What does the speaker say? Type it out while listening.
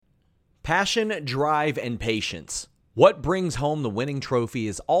Passion, drive, and patience. What brings home the winning trophy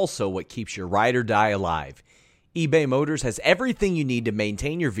is also what keeps your ride or die alive. eBay Motors has everything you need to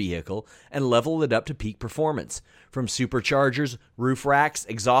maintain your vehicle and level it up to peak performance. From superchargers, roof racks,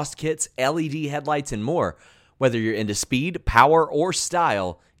 exhaust kits, LED headlights, and more. Whether you're into speed, power, or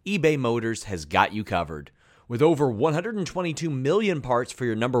style, eBay Motors has got you covered. With over 122 million parts for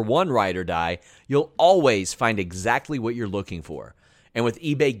your number one ride or die, you'll always find exactly what you're looking for. And with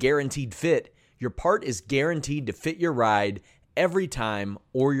eBay Guaranteed Fit, your part is guaranteed to fit your ride every time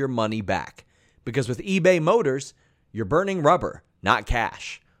or your money back. Because with eBay Motors, you're burning rubber, not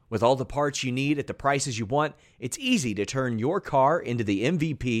cash. With all the parts you need at the prices you want, it's easy to turn your car into the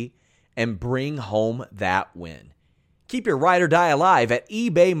MVP and bring home that win. Keep your ride or die alive at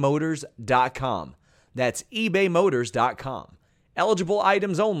ebaymotors.com. That's ebaymotors.com. Eligible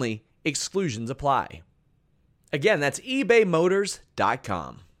items only. Exclusions apply. Again, that's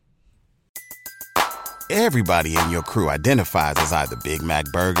ebaymotors.com. Everybody in your crew identifies as either Big Mac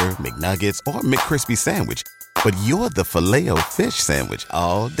Burger, McNuggets, or McCrispy Sandwich. But you're the Filet-O-Fish Sandwich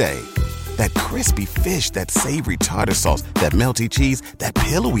all day. That crispy fish, that savory tartar sauce, that melty cheese, that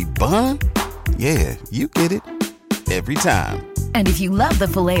pillowy bun. Yeah, you get it. Every time. And if you love the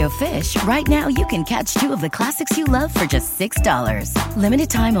Filet-O-Fish, right now you can catch two of the classics you love for just $6. Limited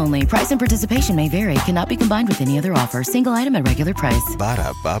time only. Price and participation may vary. Cannot be combined with any other offer. Single item at regular price.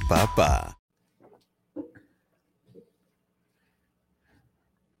 Ba-da-ba-ba-ba.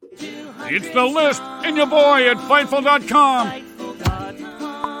 It's The List and your boy at Fightful.com.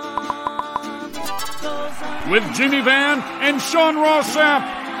 With Jimmy Van and Sean Ross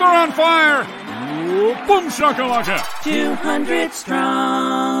Sapp. They're on fire. Boom shakalaka. 200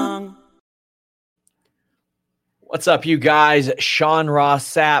 strong. What's up, you guys? Sean Ross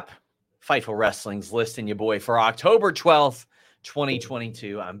Sapp, Fightful Wrestling's List and your boy for October 12th,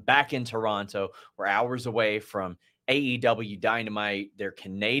 2022. I'm back in Toronto. We're hours away from AEW Dynamite, their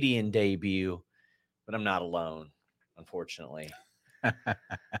Canadian debut, but I'm not alone, unfortunately.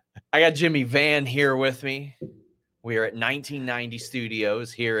 I got Jimmy Van here with me. We are at 1990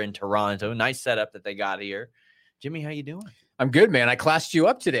 Studios here in Toronto. Nice setup that they got here. Jimmy, how you doing? I'm good, man. I classed you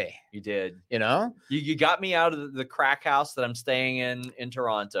up today. You did. You know? You got me out of the crack house that I'm staying in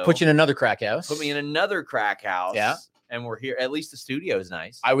Toronto. Put you in another crack house. Put me in another crack house. Yeah. And we're here. At least the studio is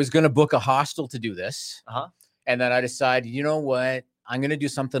nice. I was going to book a hostel to do this. Uh-huh. And then I decided, you know what? I'm going to do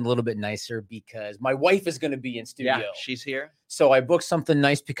something a little bit nicer because my wife is going to be in studio. Yeah, she's here. So I booked something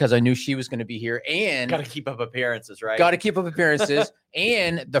nice because I knew she was going to be here. And got to keep up appearances, right? Got to keep up appearances.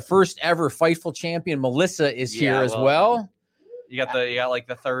 And the first ever Fightful champion, Melissa, is here as well. You got like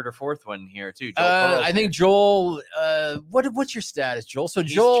the third or fourth one here too. Joel I think Joel. What's your status, Joel? So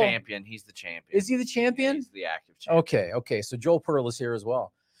he's Joel champion. He's the champion. Is he the champion? He's the active champion. Okay. So Joel Pearl is here as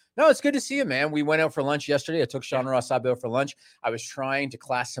well. No, it's good to see you, man. We went out for lunch yesterday. I took Sean Ross out for lunch. I was trying to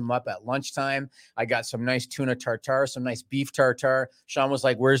class him up at lunchtime. I got some nice tuna tartare, some nice beef tartare. Sean was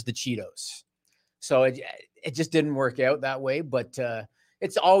like, "Where's the Cheetos?" So it just didn't work out that way. But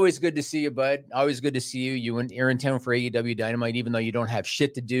it's always good to see you, bud. Always good to see you. You're in town for AEW Dynamite, even though you don't have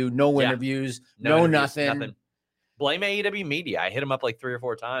shit to do. No interviews. Nothing. Blame AEW media. I hit him up like 3 or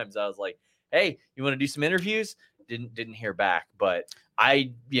 4 times. I was like, "Hey, you want to do some interviews?" Didn't hear back, but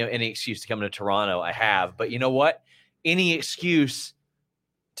any excuse to come to Toronto, I have. But you know what? Any excuse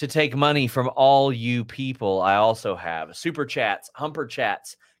to take money from all you people, I also have. Super Chats, Humper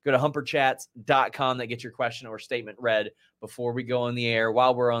Chats. Go to humperchats.com. That gets your question or statement read before we go on the air.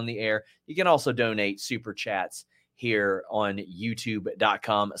 While we're on the air, you can also donate Super Chats here on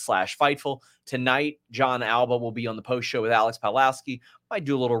youtube.com/Fightful. Tonight, John Alba will be on the post show with Alex Pawlowski. Might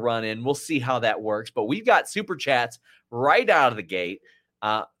do a little run in. We'll see how that works. But we've got Super Chats right out of the gate.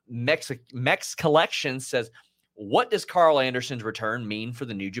 Mex Collection says, what does Carl Anderson's return mean for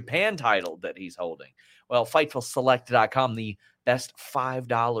the New Japan title that he's holding? Well, FightfulSelect.com, the best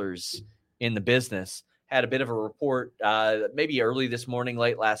 $5 in the business, had a bit of a report maybe early this morning,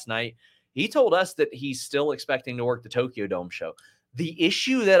 late last night. He told us that he's still expecting to work the Tokyo Dome show. The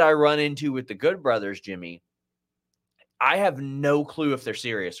issue that I run into with the Good Brothers, Jimmy, I have no clue if they're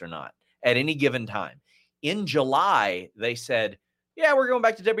serious or not at any given time. In July, they said, yeah, we're going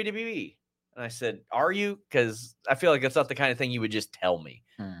back to WWE. And I said, are you? Because I feel like that's not the kind of thing you would just tell me.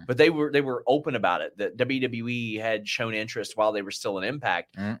 But they were open about it, that WWE had shown interest while they were still in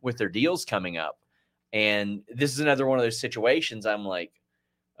Impact with their deals coming up. And this is another one of those situations I'm like,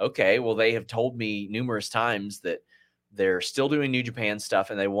 okay, well, they have told me numerous times that they're still doing New Japan stuff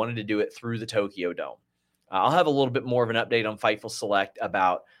and they wanted to do it through the Tokyo Dome. I'll have a little bit more of an update on Fightful Select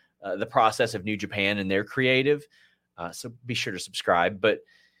about the process of New Japan and their creative. So be sure to subscribe. But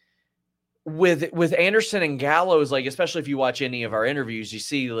with Anderson and Gallows, like, especially if you watch any of our interviews, you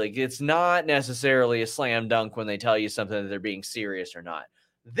see, like, it's not necessarily a slam dunk when they tell you something that they're being serious or not.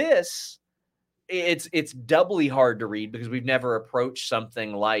 This, it's doubly hard to read because we've never approached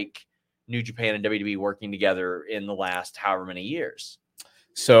something like New Japan and WWE working together in the last however many years.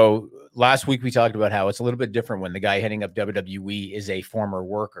 So last week we talked about how it's a little bit different when the guy heading up WWE is a former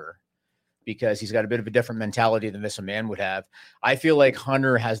worker, because he's got a bit of a different mentality than this man would have. I feel like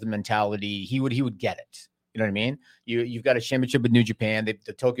Hunter has the mentality. He would get it. You know what I mean? You've got a championship with New Japan.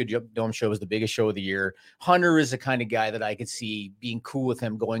 The Tokyo Dome show is the biggest show of the year. Hunter is the kind of guy that I could see being cool with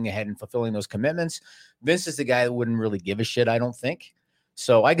him going ahead and fulfilling those commitments. Vince is the guy that wouldn't really give a shit, I don't think.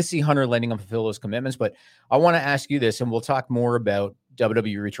 So I could see Hunter letting him fulfill those commitments. But I want to ask you this, and we'll talk more about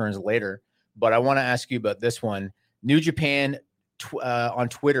WWE returns later. But I want to ask you about this one. New Japan on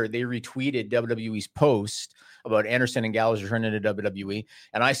Twitter, they retweeted WWE's post about Anderson and Gallows returning to WWE.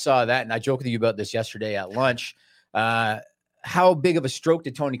 And I saw that, and I joked with you about this yesterday at lunch. How big of a stroke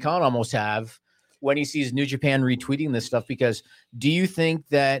did Tony Khan almost have when he sees New Japan retweeting this stuff? Because do you think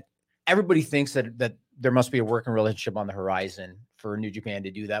that everybody thinks that there must be a working relationship on the horizon for New Japan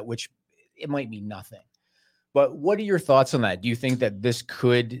to do that, which it might mean nothing. But what are your thoughts on that? Do you think that this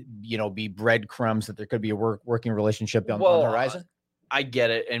could, be breadcrumbs, that there could be a working relationship on the horizon? I get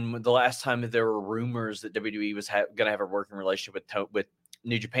it. And the last time that there were rumors that WWE was going to have a working relationship with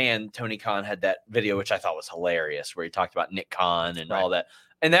New Japan, Tony Khan had that video, which I thought was hilarious, where he talked about Nick Khan and all that.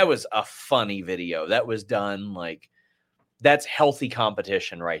 And that was a funny video. That was done that's healthy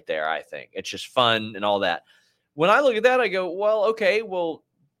competition right there, I think. It's just fun and all that. When I look at that, I go, well, okay,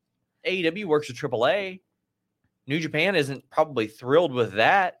 AEW works with AAA. New Japan isn't probably thrilled with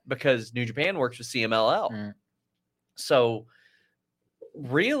that because New Japan works with CMLL. Mm. So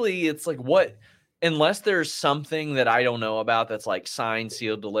really, it's like, what, unless there's something that I don't know about that's like signed,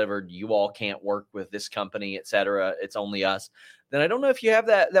 sealed, delivered, you all can't work with this company, etc. It's only us. Then I don't know if you have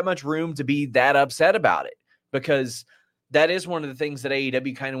that much room to be that upset about it, because that is one of the things that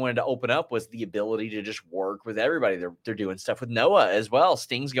AEW kind of wanted to open up, was the ability to just work with everybody. They're doing stuff with Noah as well.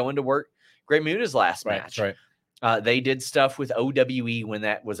 Sting's going to work Great Muta's last match. Right. They did stuff with OWE when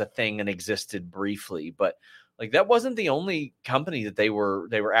that was a thing and existed briefly, but that wasn't the only company that they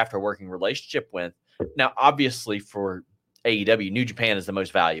were after a working relationship with. Now, obviously, for AEW, New Japan is the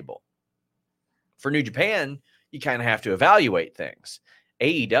most valuable. For New Japan, you kind of have to evaluate things.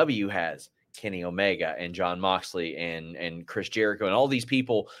 AEW has Kenny Omega and Jon Moxley and Chris Jericho and all these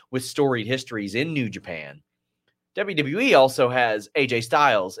people with storied histories in New Japan. WWE also has AJ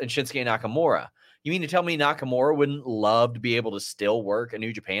Styles and Shinsuke Nakamura. You mean to tell me Nakamura wouldn't love to be able to still work a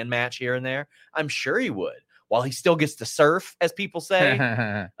New Japan match here and there? I'm sure he would. While he still gets to surf, as people say.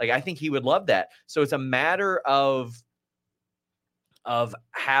 I think he would love that. So it's a matter of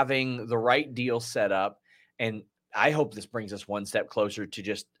having the right deal set up. And I hope this brings us one step closer to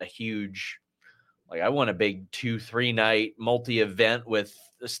just a huge, I want a big 2-3 night multi-event with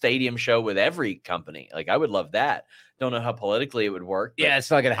a stadium show with every company. I would love that. Don't know how politically it would work. Yeah, it's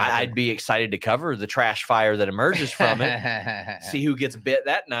not going to happen. I'd be excited to cover the trash fire that emerges from it. See who gets bit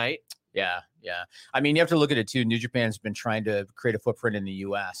that night. Yeah. I mean, you have to look at it too. New Japan's been trying to create a footprint in the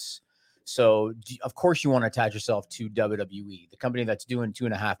U.S. So, of course, you want to attach yourself to WWE, the company that's doing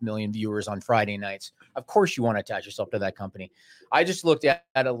 2.5 million viewers on Friday nights. Of course, you want to attach yourself to that company. I just looked at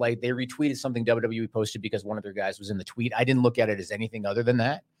it like they retweeted something WWE posted because one of their guys was in the tweet. I didn't look at it as anything other than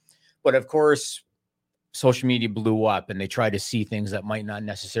that. But, of course, social media blew up and they tried to see things that might not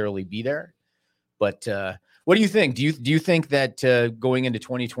necessarily be there. But what do you think? Do you think that going into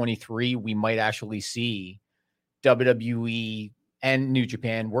 2023, we might actually see WWE and New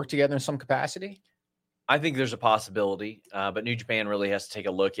Japan work together in some capacity? I think there's a possibility, but New Japan really has to take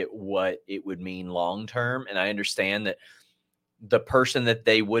a look at what it would mean long term. And I understand that the person that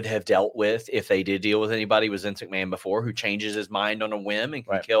they would have dealt with if they did deal with anybody was Vince McMahon before, who changes his mind on a whim and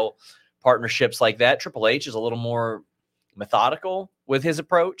can kill partnerships like that. Triple H is a little more methodical with his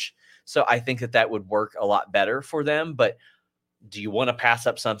approach. So I think that would work a lot better for them. But do you want to pass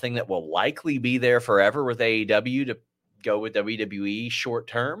up something that will likely be there forever with AEW to go with WWE short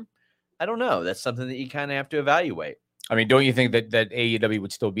term? I don't know. That's something that you kind of have to evaluate. I mean, don't you think that AEW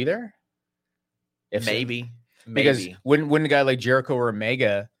would still be there? Maybe. Because when a guy like Jericho or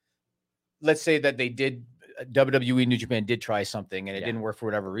Omega, let's say that they did, WWE, New Japan did try something and it didn't work for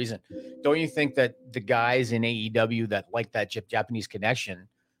whatever reason. Don't you think that the guys in AEW that like that Japanese connection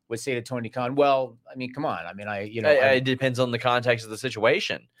would say to Tony Khan, well, I mean, come on. I mean, it depends on the context of the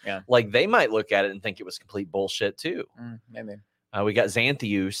situation. Yeah. They might look at it and think it was complete bullshit too. Maybe. We got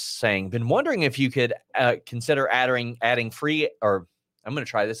Xanthius saying, been wondering if you could consider adding free or I'm going to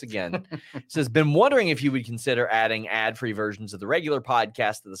try this again. It says, been wondering if you would consider adding ad-free versions of the regular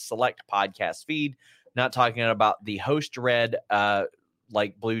podcast to the select podcast feed. Not talking about the host read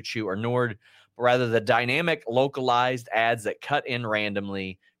like Blue Chew or Nord, but rather the dynamic localized ads that cut in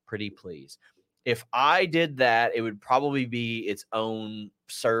randomly. Pretty please. If I did that, it would probably be its own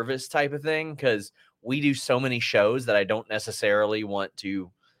service type of thing, because we do so many shows that I don't necessarily want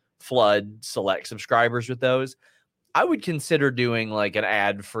to flood select subscribers with those. I would consider doing like an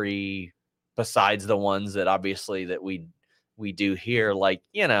ad-free, besides the ones that obviously that we do here, like,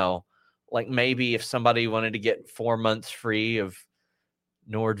 you know, like maybe if somebody wanted to get 4 months free of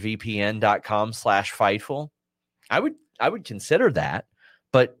nordvpn.com/Fightful, I would consider that.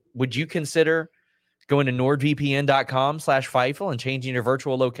 But would you consider going to nordvpn.com/Fightful and changing your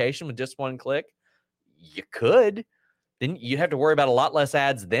virtual location with just one click? You could. Then you'd have to worry about a lot less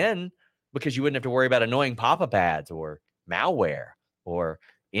ads then, because you wouldn't have to worry about annoying pop-up ads or malware or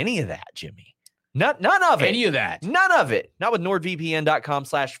any of that, Jimmy. None of it. Any of that. None of it. Not with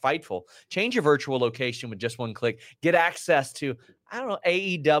nordvpn.com/Fightful. Change your virtual location with just one click. Get access to, I don't know,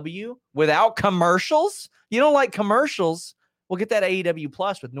 AEW without commercials. You don't like commercials? Well, get that AEW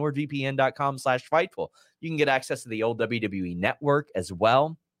Plus with nordvpn.com/Fightful. You can get access to the old WWE network as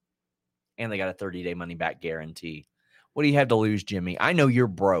well. And they got a 30-day money-back guarantee. What do you have to lose, Jimmy? I know you're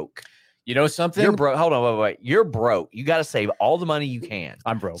broke. You know something? You're broke. Hold on, wait. You're broke. You got to save all the money you can.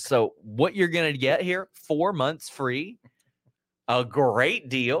 I'm broke. So what you're going to get here, 4 months free, a great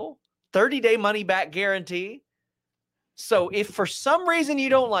deal, 30-day money-back guarantee. So if for some reason you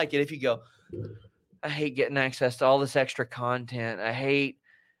don't like it, if you go, I hate getting access to all this extra content. I hate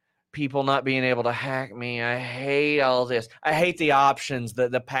people not being able to hack me. I hate all this. I hate the options,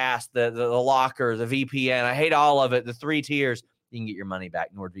 the pass, the locker, the VPN. I hate all of it, the 3 tiers. You can get your money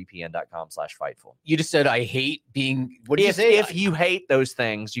back, nordvpn.com/Fightful. You just said, I hate being, what did you say? If you hate those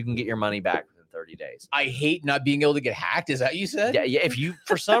things, you can get your money back within 30 days. I hate not being able to get hacked. Is that what you said? Yeah. If you,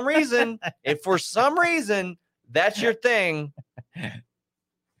 for some reason, that's your thing,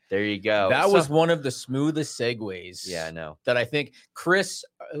 there you go. That was one of the smoothest segues. Yeah, I know. That I think Chris,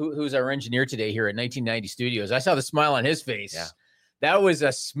 who's our engineer today here at 1990 Studios, I saw the smile on his face. Yeah. That was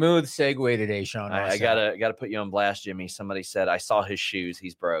a smooth segue today, Sean. I gotta put you on blast, Jimmy. Somebody said, I saw his shoes.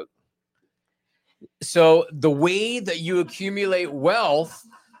 He's broke. So the way that you accumulate wealth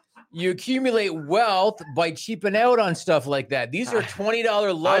by cheaping out on stuff like that. These are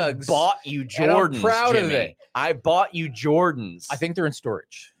 $20 lugs. I bought you Jordans. I'm proud Jimmy. of it. I bought you Jordans. I think they're in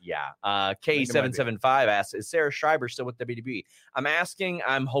storage. Yeah. K775 asks, is Sarah Schreiber still with WWE?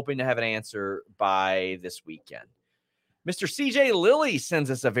 I'm hoping to have an answer by this weekend. Mr. CJ Lilly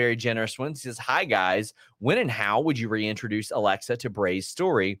sends us a very generous one. He says, hi, guys. When and how would you reintroduce Alexa to Bray's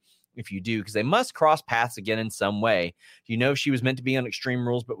story? If you do, because they must cross paths again in some way. You know, she was meant to be on Extreme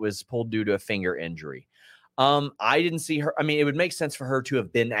Rules, but was pulled due to a finger injury. I didn't see her. I mean, it would make sense for her to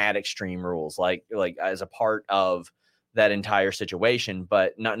have been at Extreme Rules, like as a part of that entire situation,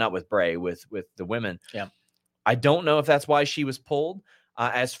 but not with Bray, with the women. Yeah. I don't know if that's why she was pulled.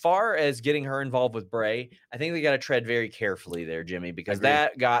 As far as getting her involved with Bray, I think they got to tread very carefully there, Jimmy, because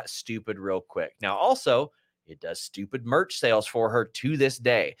that got stupid real quick. Now, also, it does stupid merch sales for her to this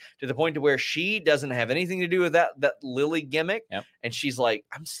day, to the point to where she doesn't have anything to do with that Lily gimmick. Yep. And she's like,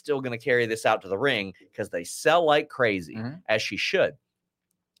 I'm still going to carry this out to the ring because they sell like crazy, as she should.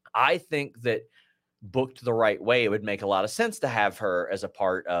 I think that booked the right way, it would make a lot of sense to have her as a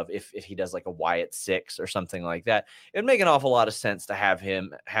part of, if he does like a Wyatt 6 or something like that, it would make an awful lot of sense to have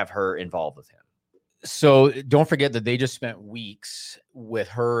her involved with him. So don't forget that they just spent weeks with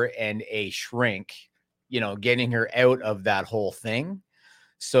her and a shrink, getting her out of that whole thing.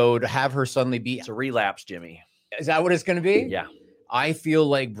 So to have her suddenly be, it's a relapse, Jimmy. Is that what it's going to be? Yeah. I feel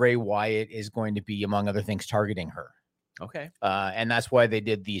like Bray Wyatt is going to be, among other things, targeting her. Okay. And that's why they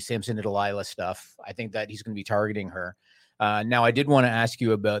did the Samson and Delilah stuff. I think that he's going to be targeting her. Now, I did want to ask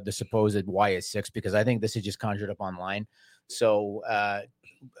you about the supposed Wyatt 6, because I think this is just conjured up online. So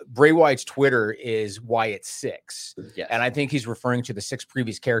Bray Wyatt's Twitter is Wyatt 6. Yes. And I think he's referring to the 6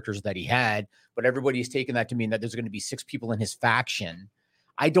 previous characters that he had, but everybody's taken that to mean that there's going to be 6 people in his faction.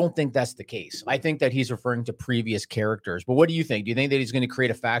 I don't think that's the case. I think that he's referring to previous characters. But what do you think? Do you think that he's going to create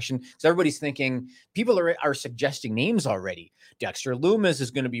a faction? Because everybody's thinking, people are suggesting names already. Dexter Lumis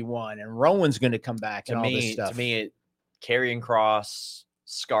is going to be one, and Rowan's going to come back and all this stuff. To me, Karrion Kross,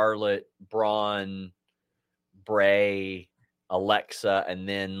 Scarlett, Braun, Bray, Alexa, and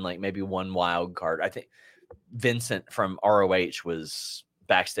then like maybe one wild card. I think Vincent from ROH was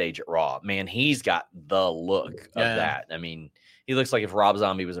backstage at Raw. Man, he's got the look of that. I mean, he looks like if Rob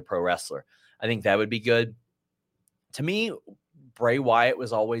Zombie was a pro wrestler. I think that would be good. To me, Bray Wyatt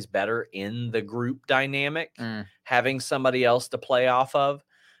was always better in the group dynamic, having somebody else to play off of.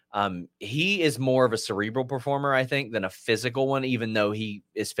 He is more of a cerebral performer, I think, than a physical one, even though he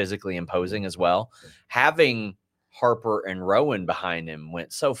is physically imposing as well. Having Harper and Rowan behind him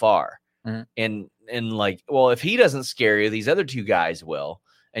went so far. And like, well, if he doesn't scare you, these other two guys will,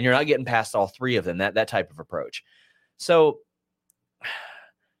 and you're not getting past all three of them, that type of approach. So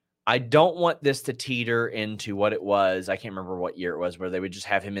I don't want this to teeter into what it was. I can't remember what year it was, where they would just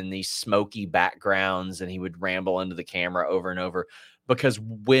have him in these smoky backgrounds and he would ramble into the camera over and over, because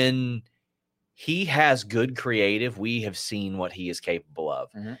when he has good creative, we have seen what he is capable of.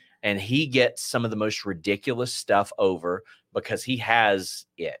 And he gets some of the most ridiculous stuff over because he has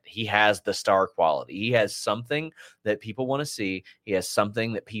it. He has the star quality. He has something that people want to see. He has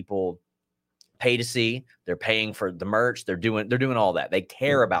something that people pay to see. They're paying for the merch. They're doing all that. They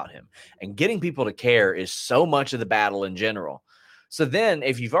care about him. And getting people to care is so much of the battle in general. So then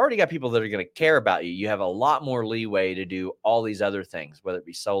if you've already got people that are going to care about you, you have a lot more leeway to do all these other things, whether it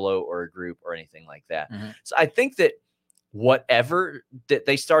be solo or a group or anything like that. So I think that whatever that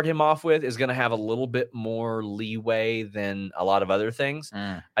they start him off with is going to have a little bit more leeway than a lot of other things.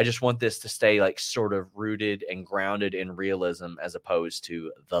 I just want this to stay like sort of rooted and grounded in realism as opposed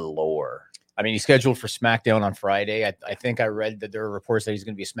to the lore. I mean, he's scheduled for SmackDown on Friday. I think I read that there are reports that he's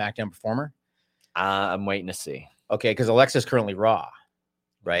going to be a SmackDown performer. I'm waiting to see. Okay, because Alexa's currently Raw,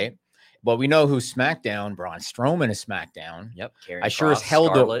 right? But we know who's SmackDown. Braun Strowman is SmackDown. Yep. I sure as hell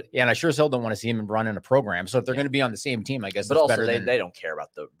don't want to see him and Braun in a program. So if they're going to be on the same team, I guess. But also, they don't care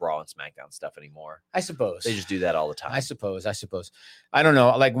about the Raw and SmackDown stuff anymore. I suppose they just do that all the time. I suppose. I don't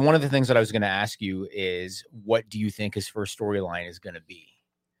know. Like, one of the things that I was going to ask you is, what do you think his first storyline is going to be?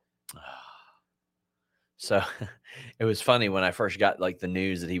 So it was funny when I first got like the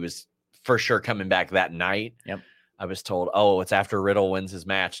news that he was for sure coming back that night. Yep. I was told, oh, it's after Riddle wins his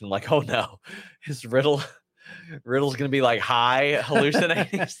match. And I'm like, oh no, is Riddle's going to be like high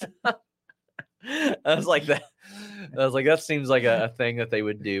hallucinating stuff. I was like, that seems like a thing that they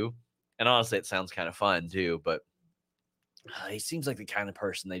would do. And honestly, it sounds kind of fun too, but he seems like the kind of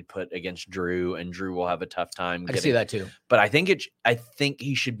person they'd put against Drew, and Drew will have a tough time. I can see that too. But I think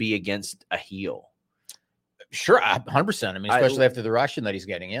he should be against a heel. Sure, 100%. I mean, especially after the rushing that he's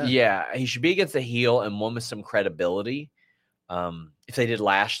getting. Yeah, he should be against a heel and one with some credibility. If they did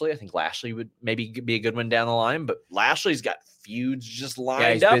Lashley, I think Lashley would maybe be a good one down the line. But Lashley's got feuds just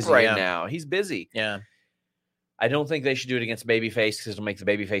lined up now. He's busy. Yeah, I don't think they should do it against babyface because it'll make the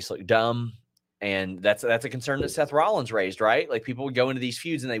babyface look dumb. And that's a concern that Seth Rollins raised, right? Like, people would go into these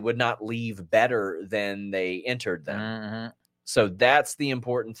feuds and they would not leave better than they entered them. So that's the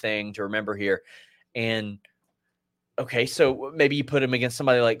important thing to remember here. And okay, so maybe you put him against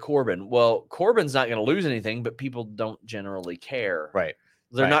somebody like Corbin. Well, Corbin's not going to lose anything, but people don't generally care. Right.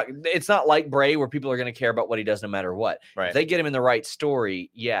 It's not like Bray where people are going to care about what he does no matter what. Right. If they get him in the right story,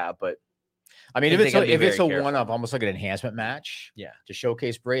 yeah, but I mean, if it's a one-up, almost like an enhancement match, to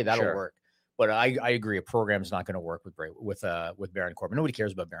showcase Bray, that'll work. But I agree, a program's not going to work with Bray with Baron Corbin. Nobody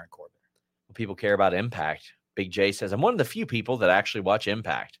cares about Baron Corbin. People care about Impact. Big J says, I'm one of the few people that actually watch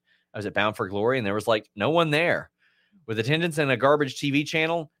Impact. I was at Bound for Glory, and there was like no one there. With attendance and a garbage TV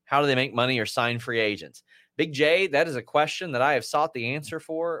channel, how do they make money or sign free agents? Big J, that is a question that I have sought the answer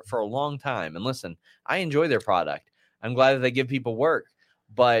for a long time. And listen, I enjoy their product. I'm glad that they give people work,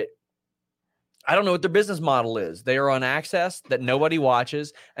 but I don't know what their business model is. They are on Access that nobody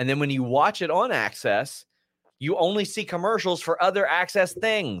watches. And then when you watch it on Access, you only see commercials for other Access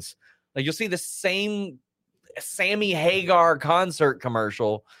things. Like, you'll see the same Sammy Hagar concert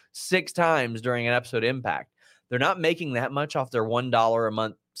commercial 6 times during an episode of Impact. They're not making that much off their $1 a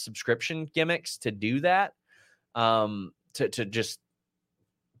month subscription gimmicks to do that, to just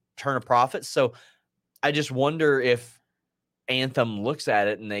turn a profit. So I just wonder if Anthem looks at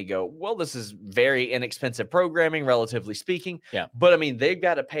it and they go, well, this is very inexpensive programming, relatively speaking. Yeah. But I mean, they've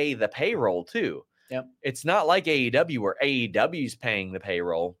got to pay the payroll too. Yep. It's not like AEW where AEW is paying the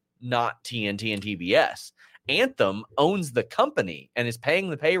payroll, not TNT and TBS. Anthem owns the company and is paying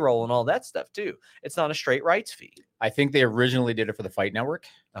the payroll and all that stuff too. It's not a straight rights fee. I think they originally did it for the Fight Network.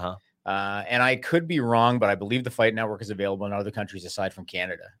 And I could be wrong, but I believe the Fight Network is available in other countries aside from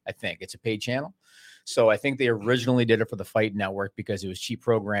Canada. I think it's a paid channel. So I think they originally did it for the Fight Network because it was cheap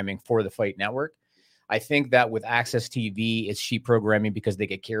programming for the Fight Network. I think that with Access TV, it's cheap programming because they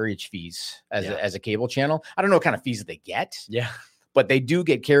get carriage fees as a cable channel. I don't know what kind of fees they get. Yeah. But they do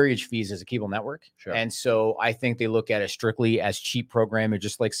get carriage fees as a cable network. Sure. And so I think they look at it strictly as cheap programming,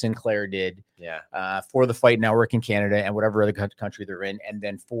 just like Sinclair did for the Fight Network in Canada and whatever other country they're in. And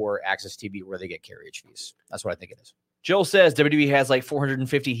then for Access TV where they get carriage fees. That's what I think it is. Joel says WWE has like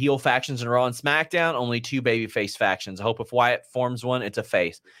 450 heel factions in Raw and SmackDown, only 2 babyface factions. I hope if Wyatt forms one, it's a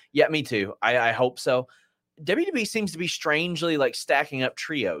face. Yeah, me too. I hope so. WWE seems to be strangely like stacking up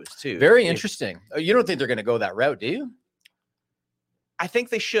trios too. Very interesting. You don't think they're going to go that route, do you? I think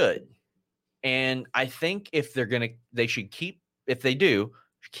they should. And I think if they should keep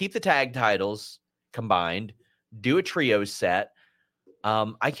the tag titles combined, do a trio set.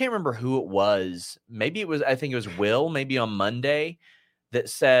 I can't remember who it was. I think it was Will, maybe on Monday, that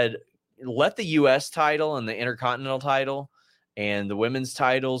said, let the US title and the Intercontinental title and the women's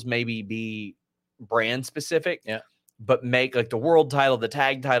titles maybe be brand specific. Yeah. But make like the world title, the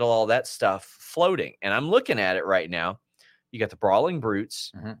tag title, all that stuff floating. And I'm looking at it right now. You got the Brawling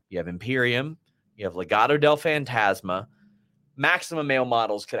Brutes, you have Imperium, you have Legado del Fantasma. Maximum Male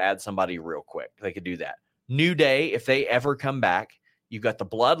Models could add somebody real quick. They could do that. New Day, if they ever come back. You've got the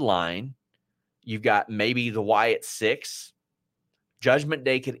Bloodline. You've got maybe the Wyatt Six. Judgment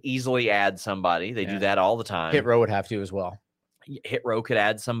Day could easily add somebody. They do that all the time. Hit Row would have to as well. Hit Row could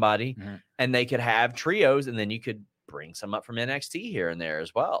add somebody. And they could have trios, and then you could bring some up from NXT here and there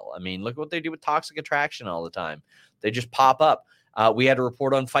as well. I mean, look what they do with Toxic Attraction all the time. They just pop up. We had a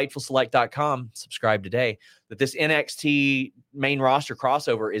report on FightfulSelect.com, subscribe today, that this NXT main roster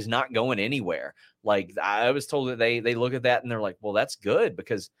crossover is not going anywhere. Like, I was told that they look at that and they're like, well, that's good,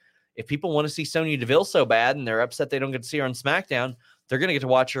 because if people want to see Sonya Deville so bad and they're upset they don't get to see her on SmackDown, they're going to get to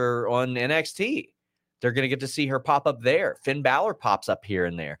watch her on NXT. They're going to get to see her pop up there. Finn Balor pops up here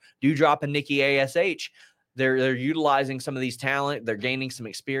and there. Doudrop and Nikki ASH. They're utilizing some of these talent. They're gaining some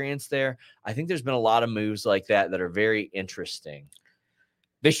experience there. I think there's been a lot of moves like that are very interesting.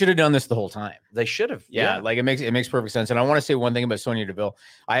 They should have done this the whole time. They should have. Yeah. Like it makes perfect sense. And I want to say one thing about Sonya Deville.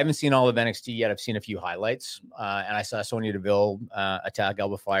 I haven't seen all of NXT yet. I've seen a few highlights. And I saw Sonya Deville attack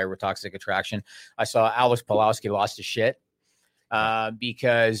Alba Fire with Toxic Attraction. I saw Alex Pulowski lost his shit.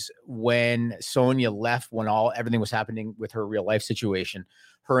 Because when Sonya left, when everything was happening with her real life situation,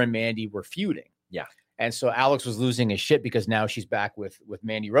 her and Mandy were feuding. Yeah. And so Alex was losing his shit because now she's back with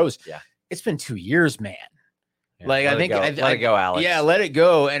Mandy Rose. Yeah. It's been 2 years, man. Yeah, like, I think let it go, Alex. Yeah, let it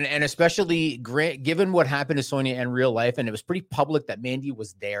go. And especially given what happened to Sonya in real life, and it was pretty public that Mandy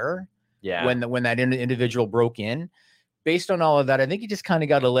was there. Yeah. When that individual broke in. Based on all of that, I think you just kind of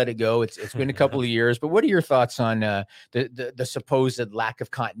got to let it go. It's been a couple of years, but what are your thoughts on the supposed lack of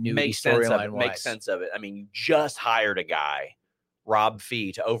continuity storyline? Makes sense of it. I mean, you just hired a guy, Rob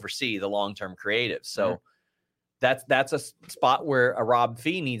Fee, to oversee the long-term creative. So that's a spot where a Rob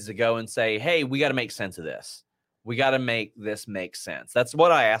Fee needs to go and say, hey, we got to make sense of this. We got to make this make sense. That's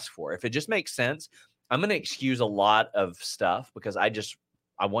what I ask for. If it just makes sense, I'm going to excuse a lot of stuff because I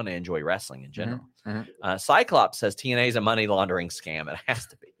want to enjoy wrestling in general. Cyclops says TNA is a money laundering scam. It has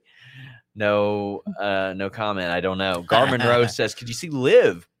to be. No comment. I don't know. Garmin Rose says, could you see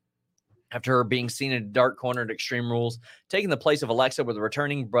Liv after her being seen in a dark corner at Extreme Rules, taking the place of Alexa with a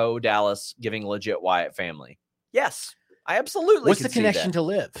returning Bo Dallas, giving legit Wyatt family? Yes, I absolutely. What's the connection to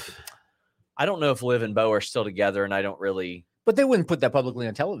Liv? I don't know if Liv and Bo are still together, and I don't really. But they wouldn't put that publicly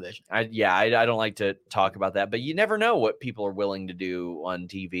on television. I don't like to talk about that, but you never know what people are willing to do on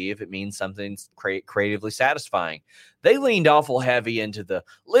TV if it means something's creatively satisfying. They leaned awful heavy into the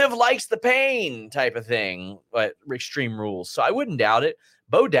Liv likes the pain type of thing at Extreme Rules, so I wouldn't doubt it.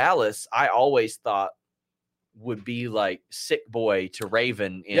 Bo Dallas, I always thought would be like sick boy to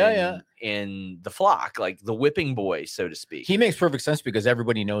Raven in the flock, like the whipping boy, so to speak. He makes perfect sense because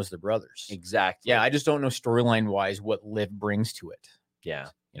everybody knows the brothers. Exactly. Yeah, I just don't know storyline wise what Liv brings to it. Yeah.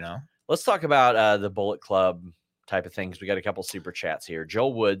 You know? Let's talk about the Bullet Club type of things. We got a couple super chats here.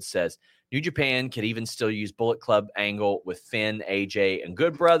 Joel Woods says, New Japan could even still use Bullet Club angle with Finn, AJ, and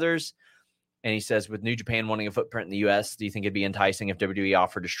Good Brothers. And he says, with New Japan wanting a footprint in the U.S., do you think it'd be enticing if WWE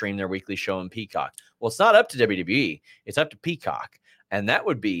offered to stream their weekly show on Peacock? Well, it's not up to WWE. It's up to Peacock. And that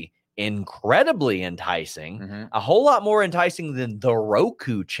would be incredibly enticing, a whole lot more enticing than the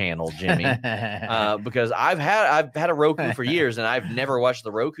Roku channel, Jimmy, because I've had a Roku for years and I've never watched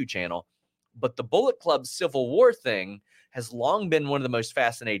the Roku channel. But the Bullet Club Civil War thing has long been one of the most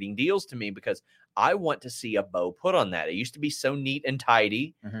fascinating deals to me because I want to see a bow put on that. It used to be so neat and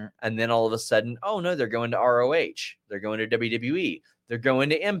tidy. And then all of a sudden, oh no, they're going to ROH. They're going to WWE. They're going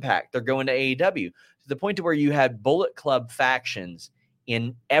to Impact. They're going to AEW, to the point to where you had Bullet Club factions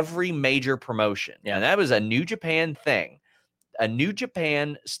in every major promotion. Yeah. And that was a New Japan thing. A New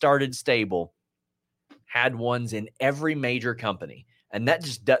Japan started stable had ones in every major company. And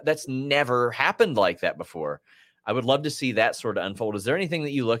that's never happened like that before. I would love to see that sort of unfold. Is there anything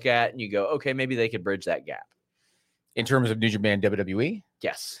that you look at and you go, okay, maybe they could bridge that gap? In terms of New Japan WWE?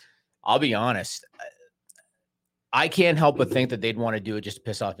 Yes. I'll be honest. I can't help but think that they'd want to do it just to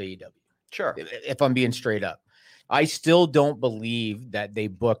piss off AEW. Sure. If I'm being straight up. I still don't believe that they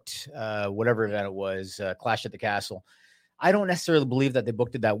booked whatever event it was, Clash at the Castle. I don't necessarily believe that they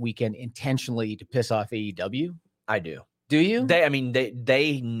booked it that weekend intentionally to piss off AEW. I do. Do you?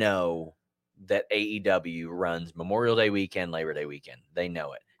 They know that AEW runs Memorial Day weekend, Labor Day weekend. They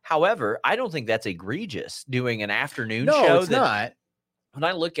know it. However, I don't think that's egregious doing an afternoon show. No, it's not. When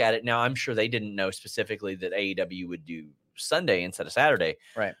I look at it now, I'm sure they didn't know specifically that AEW would do Sunday instead of Saturday.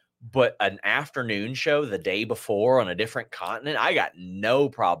 Right. But an afternoon show the day before on a different continent, I got no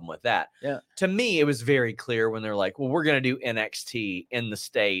problem with that. Yeah. To me, it was very clear when they're like, well, we're going to do NXT in the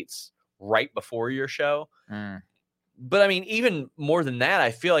States right before your show. But I mean, even more than that, I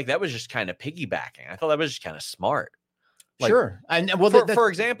feel like that was just kind of piggybacking. I thought that was just kind of smart. Like, sure. And well, for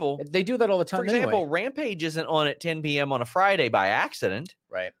example, they do that all the time. For example, anyway. Rampage isn't on at 10 p.m. on a Friday by accident.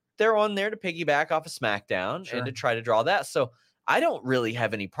 Right. They're on there to piggyback off of SmackDown and to try to draw that. So I don't really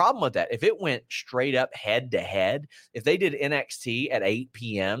have any problem with that. If it went straight up head to head, if they did NXT at 8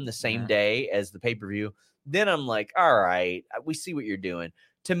 p.m. the same day as the pay-per-view, then I'm like, all right, we see what you're doing.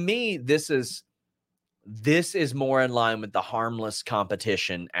 To me, this is more in line with the harmless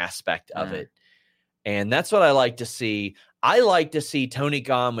competition aspect of it. And that's what I like to see. I like to see Tony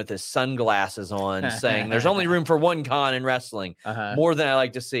Khan with his sunglasses on saying there's only room for one Khan in wrestling more than I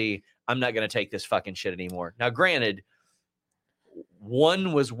like to see. I'm not going to take this fucking shit anymore. Now, granted,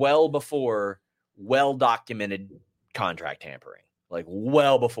 one was well before well-documented contract tampering, like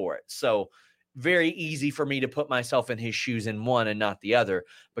well before it. So very easy for me to put myself in his shoes in one and not the other,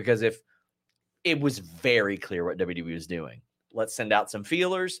 because if it was very clear what WWE was doing, let's send out some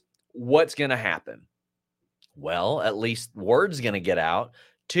feelers. What's going to happen? Well, at least word's going to get out.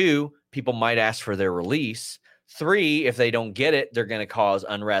 2, people might ask for their release. 3, if they don't get it, they're going to cause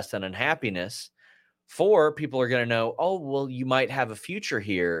unrest and unhappiness. 4, people are going to know, oh, well, you might have a future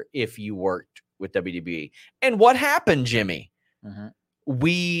here if you worked with WWE. And what happened, Jimmy?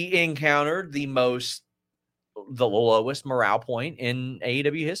 We encountered the lowest morale point in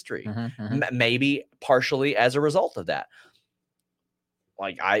AEW history, maybe partially as a result of that.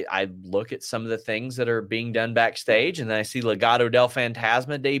 Like I look at some of the things that are being done backstage, and then I see Legado del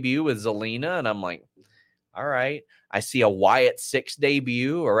Fantasma debut with Zelina, and I'm like, all right. I see a Wyatt 6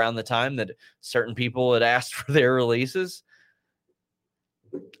 debut around the time that certain people had asked for their releases.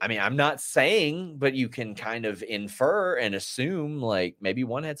 I mean, I'm not saying, but you can kind of infer and assume like maybe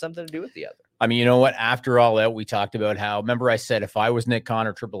one had something to do with the other. I mean, you know what? After all that, we talked about how, remember I said, if I was Nick Khan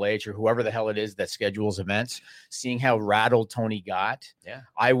or Triple H or whoever the hell it is that schedules events, seeing how rattled Tony got,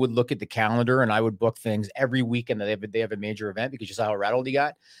 I would look at the calendar and I would book things every weekend that they have a major event, because you saw how rattled he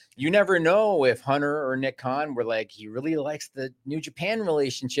got. You never know if Hunter or Nick Khan were like, he really likes the New Japan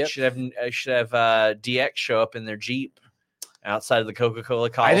relationship. Should have DX show up in their Jeep outside of the Coca-Cola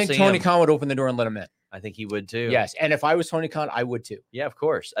Coliseum. I think Tony Khan would open the door and let him in. I think he would too. Yes. And if I was Tony Khan, I would too. Yeah, of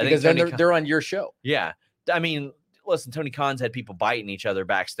course. Because then they're on your show. Yeah. I mean, listen, Tony Khan's had people biting each other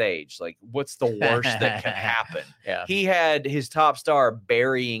backstage. Like, what's the worst that can happen? Yeah. He had his top star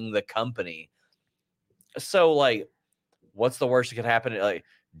burying the company. So, like, what's the worst that could happen? Like,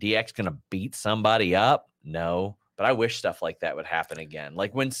 DX gonna beat somebody up? No. But I wish stuff like that would happen again.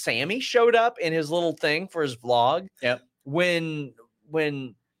 Like when Sammy showed up in his little thing for his vlog. Yep. When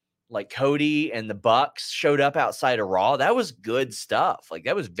like Cody and the Bucks showed up outside of Raw, that was good stuff. Like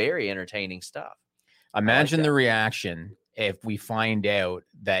that was very entertaining stuff. Imagine the reaction if we find out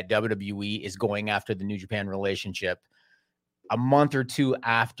that WWE is going after the New Japan relationship a month or 2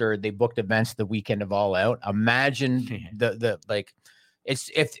 after they booked events the weekend of All Out. Imagine the like,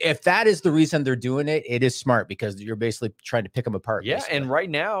 it's if that is the reason they're doing it, it is smart because you're basically trying to pick them apart. Yeah, basically. and right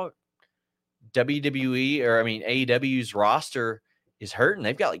now, AEW's roster is hurting.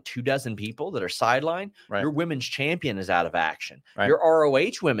 They've got like 24 people that are sidelined. Right. Your women's champion is out of action. Right. Your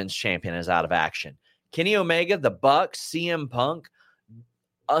ROH women's champion is out of action. Kenny Omega, the Bucks, CM Punk,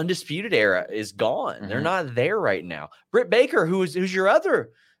 Undisputed Era is gone. Mm-hmm. They're not there right now. Britt Baker, who's your other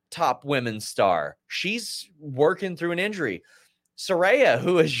top women's star, she's working through an injury. Saraya,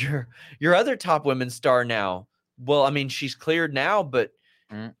 who is your other top women's star now. Well, I mean, she's cleared now, but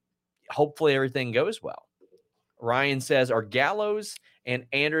hopefully everything goes well. Ryan says, are Gallows and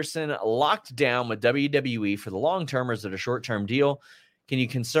Anderson locked down with WWE for the long term, or is it a short-term deal? Can you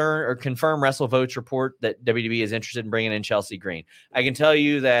confirm WrestleVote's report that WWE is interested in bringing in Chelsea Green? I can tell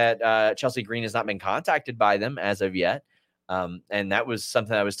you that Chelsea Green has not been contacted by them as of yet. And that was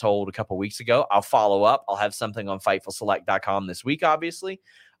something I was told a couple weeks ago. I'll follow up. I'll have something on FightfulSelect.com this week, obviously.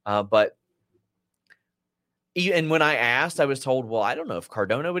 But And when I asked, I was told, well, I don't know if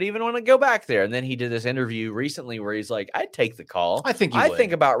Cardona would even want to go back there. And then he did this interview recently where he's like, I'd take the call. I think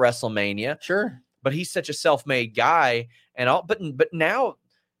think about WrestleMania. Sure. But he's such a self-made guy. And all, but now,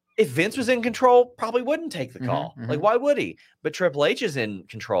 if Vince was in control, probably wouldn't take the call. Like, why would he? But Triple H is in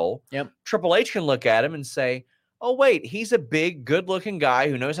control. Yep. Triple H can look at him and say, oh, wait, he's a big, good-looking guy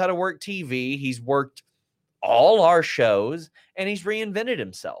who knows how to work TV. He's worked all our shows, and he's reinvented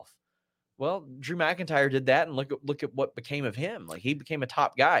himself. Well, Drew McIntyre did that, and look at what became of him. Like, he became a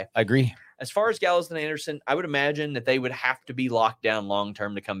top guy. I agree. As far as Gallows and Anderson, I would imagine that they would have to be locked down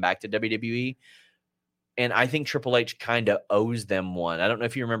long-term to come back to WWE. And I think Triple H kind of owes them one. I don't know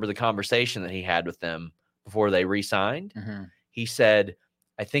if you remember the conversation that he had with them before they re-signed. He said,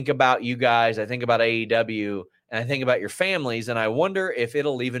 I think about you guys, I think about AEW, and I think about your families, and I wonder if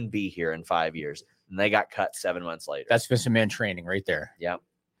it'll even be here in 5 years. And they got cut 7 months later. That's Vince McMahon training right there. Yeah.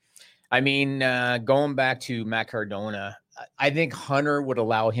 I mean, going back to Matt Cardona, I think Hunter would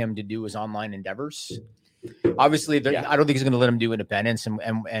allow him to do his online endeavors. Obviously, I don't think he's going to let him do independence.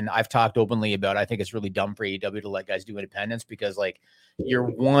 And I've talked openly about, I think it's really dumb for AEW to let guys do independence because, like, you're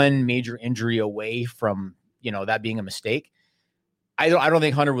one major injury away from, that being a mistake. I don't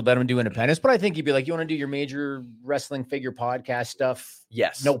think Hunter would let him do independence, but I think he'd be like, you want to do your major wrestling figure podcast stuff?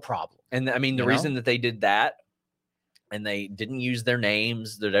 Yes. No problem. And I mean, the reason that they did that and they didn't use their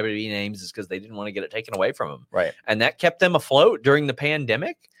names, their WWE names, is because they didn't want to get it taken away from them. Right. And that kept them afloat during the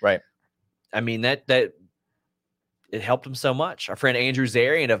pandemic. Right. I mean, that it helped them so much. Our friend Andrew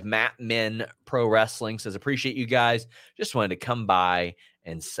Zarian of Mat Men Pro Wrestling says, appreciate you guys. Just wanted to come by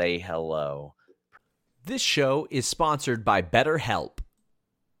and say hello. This show is sponsored by BetterHelp.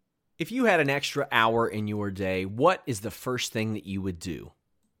 If you had an extra hour in your day, what is the first thing that you would do?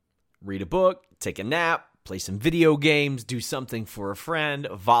 Read a book, take a nap, play some video games, do something for a friend,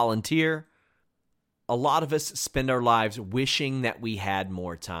 volunteer. A lot of us spend our lives wishing that we had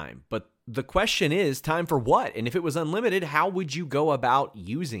more time. But the question is, time for what? And if it was unlimited, how would you go about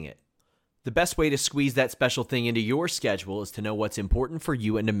using it? The best way to squeeze that special thing into your schedule is to know what's important for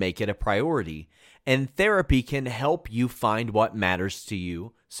you and to make it a priority. And therapy can help you find what matters to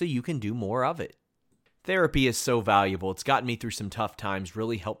you so you can do more of it. Therapy is so valuable. It's gotten me through some tough times,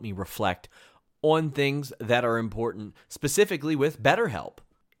 really helped me reflect on things that are important, specifically with BetterHelp.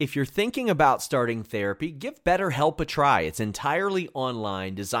 If you're thinking about starting therapy, give BetterHelp a try. It's entirely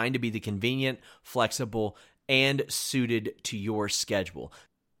online, designed to be the convenient, flexible, and suited to your schedule.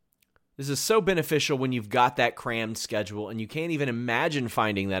 This is so beneficial when you've got that crammed schedule and you can't even imagine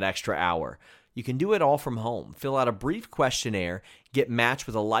finding that extra hour. You can do it all from home. Fill out a brief questionnaire, get matched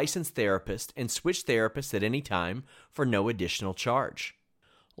with a licensed therapist, and switch therapists at any time for no additional charge.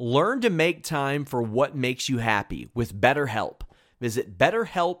 Learn to make time for what makes you happy with BetterHelp. Visit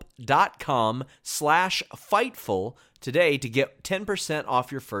BetterHelp.com/Fightful today to get 10%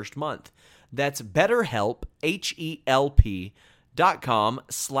 off your first month. That's BetterHelp,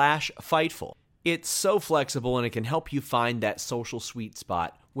 HELP.com/Fightful. It's so flexible and it can help you find that social sweet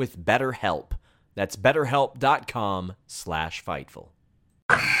spot with BetterHelp. That's BetterHelp.com/Fightful.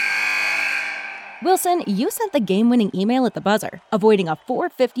 Wilson, you sent the game-winning email at the buzzer, avoiding a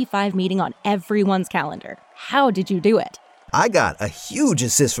 4:55 meeting on everyone's calendar. How did you do it? I got a huge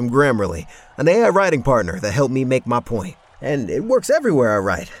assist from Grammarly, an AI writing partner that helped me make my point. And it works everywhere I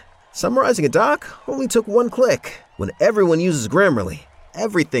write. Summarizing a doc only took one click. When everyone uses Grammarly,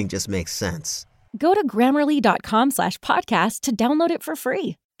 everything just makes sense. Go to Grammarly.com/podcast to download it for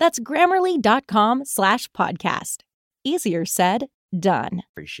free. That's Grammarly.com/podcast. Easier said, done.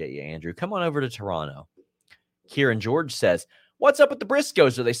 Appreciate you, Andrew. Come on over to Toronto. Kieran George says, what's up with the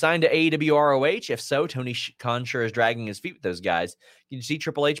Briscoes? Are they signed to AEW ROH? If so, Tony Khan sure is dragging his feet with those guys. Can you see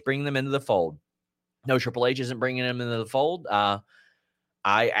Triple H bringing them into the fold? No, Triple H isn't bringing them into the fold.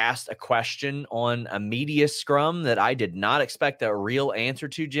 I asked a question on a media scrum that I did not expect a real answer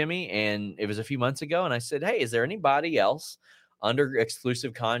to, Jimmy, and it was a few months ago, and I said, hey, is there anybody else under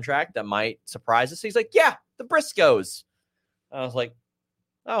exclusive contract that might surprise us? He's like, yeah, the Briscoes. I was like,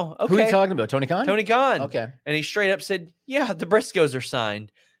 oh, okay. Who are you talking about? Tony Khan? Tony Khan. Okay. And he straight up said, yeah, the Briscoes are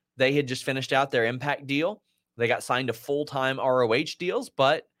signed. They had just finished out their Impact deal. They got signed to full-time ROH deals,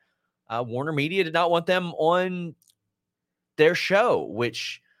 but Warner Media did not want them on their show,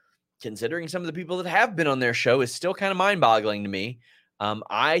 which, considering some of the people that have been on their show, is still kind of mind-boggling to me.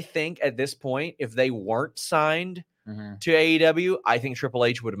 I think at this point, if they weren't signed to AEW, I think Triple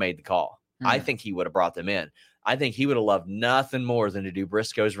H would have made the call. I think he would have brought them in. I think he would have loved nothing more than to do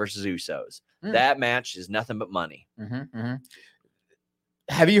Briscoes versus Usos. That match is nothing but money.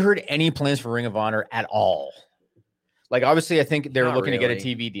 Have you heard any plans for Ring of Honor at all? Like, obviously, I think they're Not looking to get a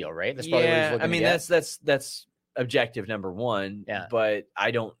really. TV deal, right? That's probably what he's looking I mean, to get. that's objective number one. Yeah. But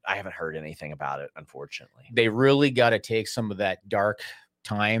I haven't heard anything about it, unfortunately. They really got to take some of that dark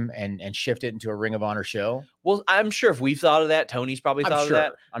time and shift it into a Ring of Honor show. Well, I'm sure if we've thought of that, Tony's probably thought of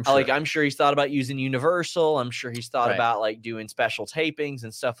that. I'm sure he's thought about using Universal. I'm sure he's thought about like doing special tapings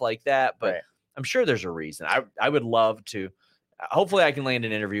and stuff like that. But I'm sure there's a reason. I would love to. Hopefully, I can land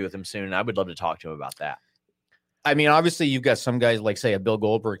an interview with him soon. And I would love to talk to him about that. I mean, obviously, you've got some guys like, say, a Bill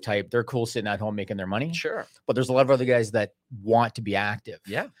Goldberg type. They're cool sitting at home making their money. Sure. But there's a lot of other guys that want to be active.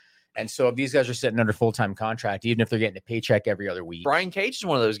 Yeah. And so if these guys are sitting under full-time contract, even if they're getting a paycheck every other week. Brian Cage is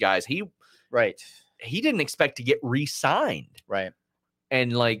one of those guys. He didn't expect to get re-signed. Right.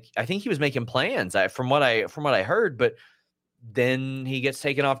 And like, I think he was making plans from what I heard, but then he gets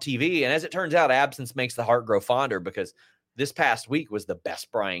taken off TV. And as it turns out, absence makes the heart grow fonder, because this past week was the best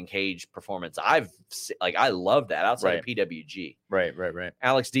Brian Cage performance I've seen. Like, I love that outside of PWG. Right.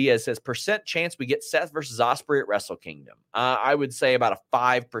 Alex Diaz says, % chance we get Seth versus Ospreay at Wrestle Kingdom. I would say about a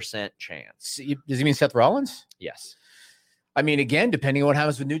 5% chance. Does he mean Seth Rollins? Yes. I mean, again, depending on what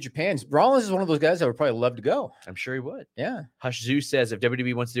happens with New Japan, Rollins is one of those guys I would probably love to go. I'm sure he would. Yeah. Hush Zeus says, if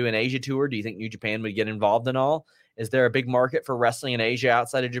WWE wants to do an Asia tour, do you think New Japan would get involved in all? Is there a big market for wrestling in Asia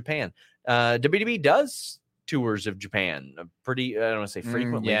outside of Japan? WWE does tours of Japan pretty, I don't want to say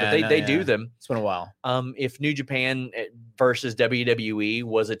frequently, but they do them. It's been a while. If New Japan versus WWE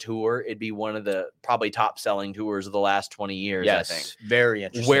was a tour, it'd be one of the probably top selling tours of the last 20 years. Yes, I think. Very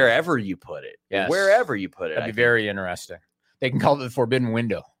interesting. Wherever you put it. Yes. Wherever you put it. That'd be very interesting. They can call it the Forbidden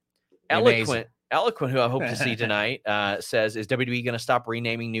Window. Eloquent, who I hope to see tonight, says, is WWE going to stop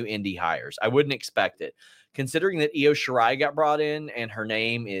renaming new indie hires? I wouldn't expect it. Considering that Io Shirai got brought in and her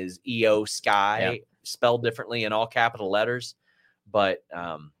name is Io Sky, spelled differently in all capital letters. But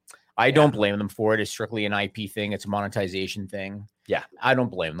I don't blame them for it. It's strictly an IP thing. It's a monetization thing. Yeah. I don't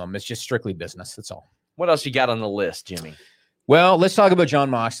blame them. It's just strictly business. That's all. What else you got on the list, Jimmy? Well, let's talk about Jon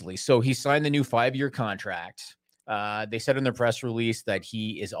Moxley. So he signed the new 5-year contract. They said in their press release that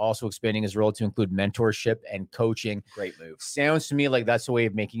he is also expanding his role to include mentorship and coaching. Great move. Sounds to me like that's a way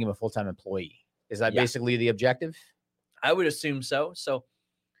of making him a full-time employee. Is that basically the objective? I would assume so. So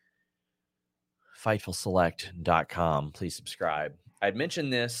FightfulSelect.com. Please subscribe. I'd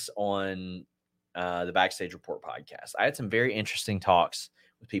mentioned this on the Backstage Report podcast. I had some very interesting talks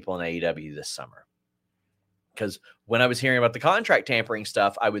with people in AEW this summer. Because when I was hearing about the contract tampering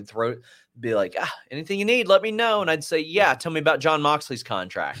stuff, I would be like, anything you need, let me know. And I'd say, yeah, tell me about Jon Moxley's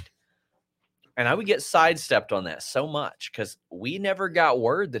contract. And I would get sidestepped on that so much because we never got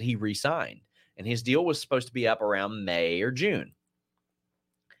word that he re-signed. And his deal was supposed to be up around May or June.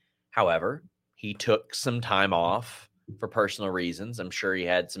 However, he took some time off for personal reasons. I'm sure he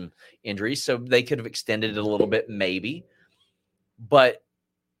had some injuries, so they could have extended it a little bit, maybe. But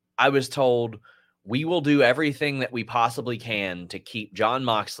I was told, we will do everything that we possibly can to keep Jon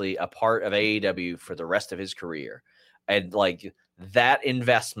Moxley a part of AEW for the rest of his career. And like that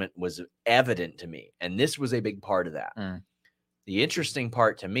investment was evident to me. And this was a big part of that. The interesting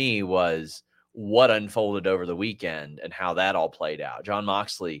part to me was what unfolded over the weekend and how that all played out. Jon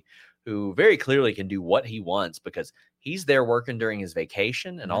Moxley, who very clearly can do what he wants because he's there working during his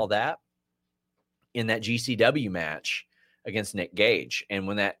vacation and all that, in that GCW match against Nick Gage. And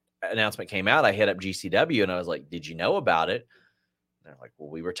when that announcement came out, I hit up GCW and I was like, did you know about it? And they're like, well,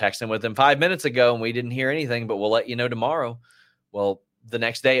 we were texting with them 5 minutes ago and we didn't hear anything, but we'll let you know tomorrow. Well, the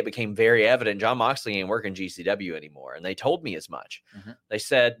next day it became very evident Jon Moxley ain't working GCW anymore. And they told me as much.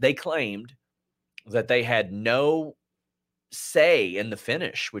 They claimed that they had no say in the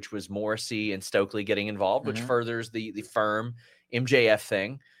finish, which was Morrissey and Stokely getting involved, which furthers the firm MJF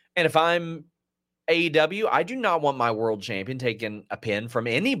thing. And if I'm AEW, I do not want my world champion taking a pin from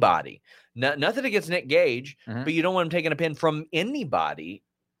anybody. Nothing against Nick Gage, but you don't want him taking a pin from anybody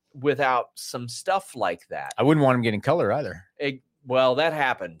without some stuff like that. I wouldn't want him getting color either. Well, that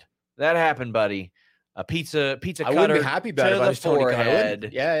happened. That happened, buddy. A pizza cutter. I wouldn't be happy about it if I was Tony Khan.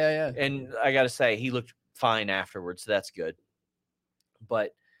 Yeah. And I got to say, he looked fine afterwards. So that's good.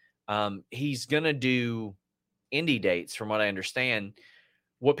 But he's going to do indie dates from what I understand.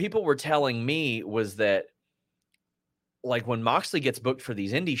 What people were telling me was that like when Moxley gets booked for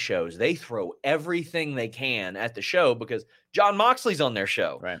these indie shows, they throw everything they can at the show because Jon Moxley's on their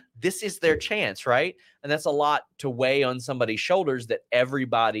show. Right. This is their chance, right? And that's a lot to weigh on somebody's shoulders that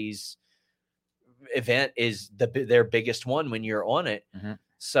everybody's event is their biggest one when you're on it.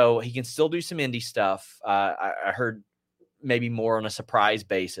 So he can still do some indie stuff. I heard maybe more on a surprise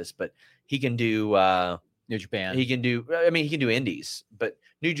basis, but he can do New Japan. He can do indies, but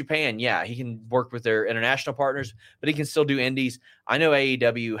New Japan, yeah, he can work with their international partners, but he can still do indies. I know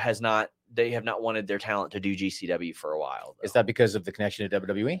AEW they have not wanted their talent to do GCW for a while. Is that because of the connection to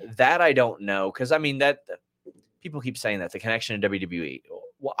WWE? That I don't know, because I mean that people keep saying that the connection to WWE.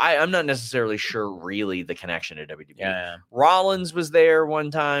 Well, I'm not necessarily sure really the connection to WWE. Yeah. Rollins was there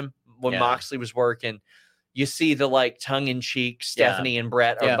one time when Yeah. Moxley was working. You see the like tongue-in-cheek Stephanie and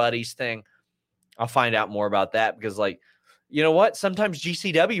Brett are buddies thing. I'll find out more about that because like, you know what? Sometimes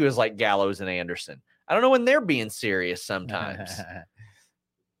GCW is like Gallows and Anderson. I don't know when they're being serious sometimes.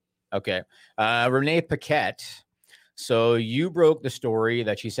 Okay. Renee Paquette. So you broke the story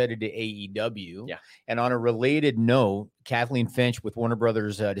that she said it to AEW. Yeah. And on a related note, Kathleen Finch with Warner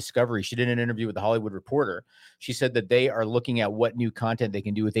Brothers Discovery, she did an interview with the Hollywood Reporter. She said that they are looking at what new content they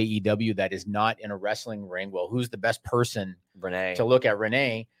can do with AEW that is not in a wrestling ring. Well, who's the best person Renee to look at?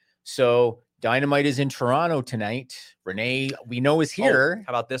 Renee. So Dynamite is in Toronto tonight. Renee, we know, is here.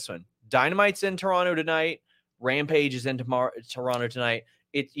 How about this one? Dynamite's in Toronto tonight. Rampage is in Toronto tonight.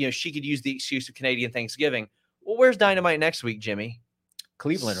 She could use the excuse of Canadian Thanksgiving. Well, where's Dynamite next week, Jimmy?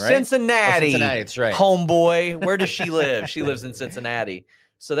 Cleveland, right? Cincinnati. Oh, Cincinnati, that's right. Homeboy. Where does she live? She lives in Cincinnati.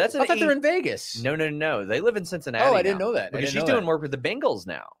 So that's I thought they're in Vegas. No. They live in Cincinnati. Oh, I didn't know that. Because she's doing work with the Bengals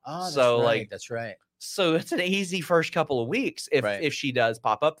now. Oh, that's so right. That's right. So it's an easy first couple of weeks if she does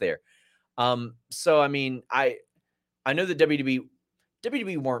pop up there. So I mean, I know that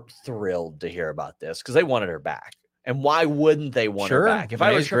WWE weren't thrilled to hear about this because they wanted her back. And why wouldn't they want her back? If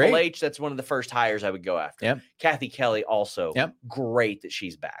I were Triple H, that's one of the first hires I would go after. Yep. Kathy Kelly also, great that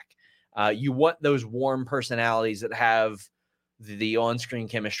she's back. You want those warm personalities that have the on-screen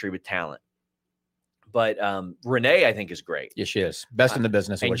chemistry with talent. But Renee, I think, is great. Yes, she is. Best in the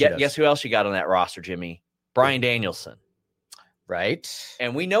business. And guess who else you got on that roster, Jimmy? Bryan Danielson. Right.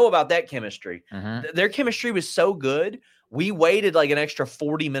 And we know about that chemistry. Mm-hmm. Their chemistry was so good. We waited like an extra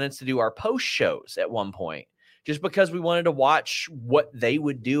 40 minutes to do our post shows at one point, just because we wanted to watch what they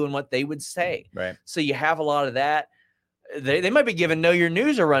would do and what they would say. Right. So you have a lot of that. They might be giving Know Your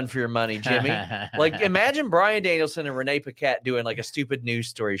News a run for your money, Jimmy. Like imagine Bryan Danielson and Renee Paquette doing like a stupid news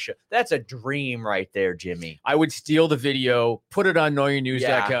story show. That's a dream right there, Jimmy. I would steal the video, put it on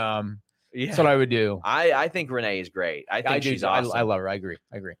knowyournews.com. Yeah. That's what I would do. I think Renee is great. I think she's awesome. I love her. I agree.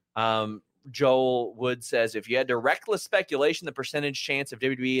 Joel Wood says, if you had to reckless speculation, the percentage chance of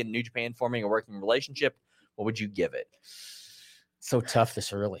WWE and New Japan forming a working relationship, what would you give it? So tough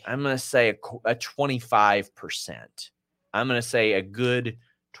this early. I'm going to say a 25%. I'm going to say a good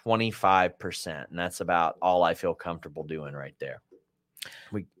 25%. And that's about all I feel comfortable doing right there.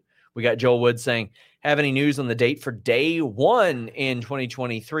 We got Joel Wood saying, have any news on the date for day one in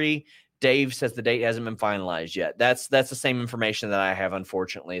 2023? Dave says the date hasn't been finalized yet. That's the same information that I have,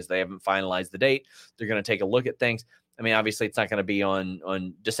 unfortunately, is they haven't finalized the date. They're going to take a look at things. I mean, obviously, it's not going to be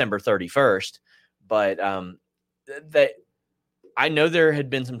on December 31st, but I know there had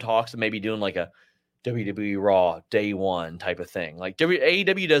been some talks of maybe doing like a WWE Raw day one type of thing. Like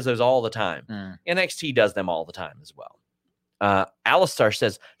AEW does those all the time. NXT does them all the time as well. Alistar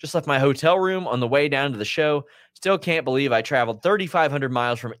says, just left my hotel room on the way down to the show. Still can't believe I traveled 3,500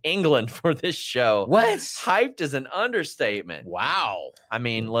 miles from England for this show. What? Hyped is an understatement. Wow. I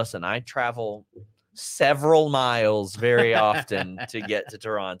mean, listen, I travel several miles very often to get to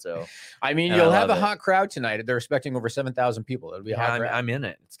Toronto. I mean, you'll have a hot crowd tonight. They're expecting over 7,000 people. It'll be a hot crowd. I'm in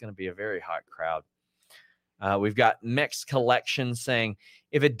it. It's going to be a very hot crowd. We've got Mixed Collection saying,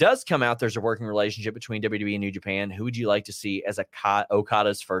 if it does come out, there's a working relationship between WWE and New Japan, who would you like to see as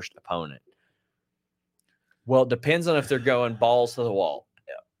Okada's first opponent? Well, it depends on if they're going balls to the wall.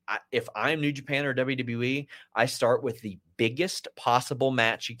 If I'm New Japan or WWE, I start with the biggest possible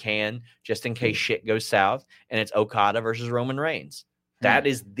match you can, just in case shit goes south, and it's Okada versus Roman Reigns. That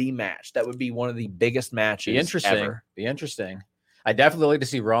is the match. That would be one of the biggest matches ever. Be interesting. I definitely like to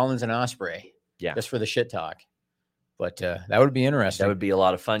see Rollins and Ospreay. Yeah. Just for the shit talk. But that would be interesting. That would be a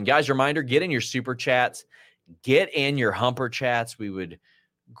lot of fun. Guys, reminder, get in your super chats. Get in your humper chats. We would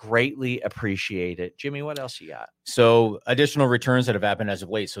greatly appreciate it. Jimmy, what else you got? So additional returns that have happened as of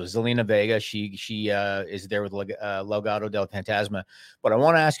late. So Zelina Vega, she is there with Legado del Fantasma. But I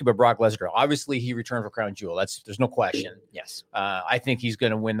want to ask you about Brock Lesnar. Obviously, he returned for Crown Jewel. There's no question. Yes. I think he's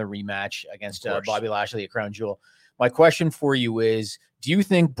going to win the rematch against Bobby Lashley at Crown Jewel. My question for you is, do you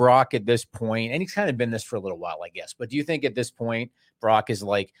think Brock at this point, and he's kind of been this for a little while, I guess, but do you think at this point, Brock is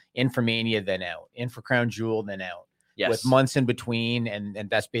like in for Mania, then out, in for Crown Jewel, then out? Yes. With months in between, and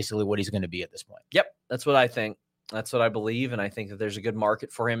that's basically what he's going to be at this point. Yep, that's what I think. That's what I believe, and I think that there's a good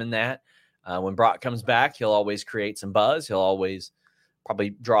market for him in that. When Brock comes back, he'll always create some buzz. He'll always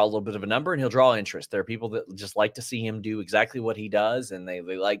probably draw a little bit of a number, and he'll draw interest. There are people that just like to see him do exactly what he does, and they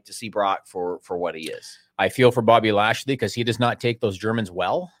like to see Brock for what he is. I feel for Bobby Lashley because he does not take those Germans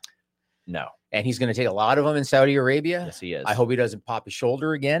well. No. And he's going to take a lot of them in Saudi Arabia. Yes, he is. I hope he doesn't pop his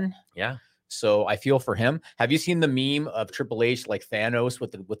shoulder again. Yeah. So I feel for him. Have you seen the meme of Triple H like Thanos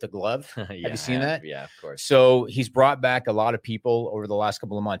with the glove? Yeah, have you seen that? Yeah, of course. So he's brought back a lot of people over the last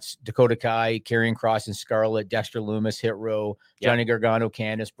couple of months. Dakota Kai, Karrion Kross and Scarlett, Dexter Loomis, Hit Row, Johnny Gargano,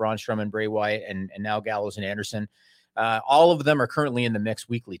 Candice, Braun Strowman, Bray Wyatt, and now Gallows and Anderson. All of them are currently in the mix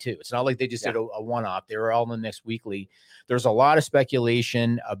weekly too. It's not like they just did a one-off. They were all in the mix weekly. There's a lot of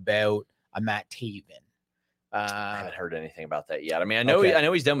speculation about a Matt Taven. I haven't heard anything about that yet. I mean, I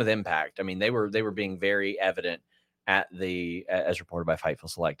know he's done with Impact. I mean, they were being very evident at the, as reported by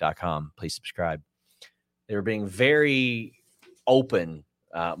FightfulSelect.com. Please subscribe. They were being very open.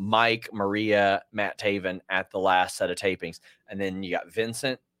 Mike, Maria, Matt Taven at the last set of tapings. And then you got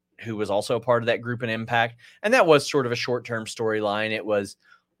Vincent, who was also a part of that group in Impact. And that was sort of a short-term storyline. It was,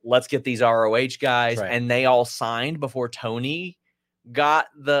 let's get these ROH guys. Right. And they all signed before Tony got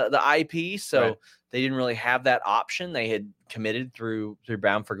the IP. So they didn't really have that option. They had committed through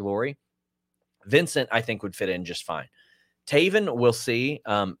Bound for Glory. Vincent, I think, would fit in just fine. Taven, we'll see.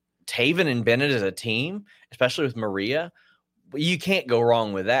 Taven and Bennett as a team, especially with Maria, you can't go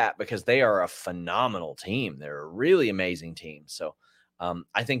wrong with that because they are a phenomenal team. They're a really amazing team. So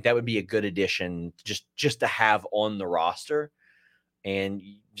I think that would be a good addition just to have on the roster and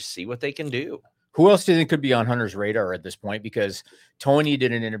just see what they can do. Who else do you think could be on Hunter's radar at this point? Because Tony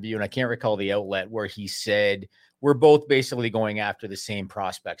did an interview, and I can't recall the outlet, where he said we're both basically going after the same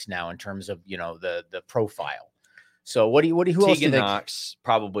prospects now in terms of, the profile. So who else do you think? Tegan Knox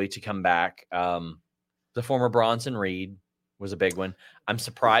probably to come back. The former Bronson Reed was a big one. I'm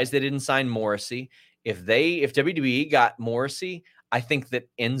surprised they didn't sign Morrissey. If WWE got Morrissey, I think that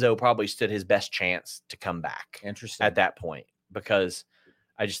Enzo probably stood his best chance to come back. Interesting. At that point, because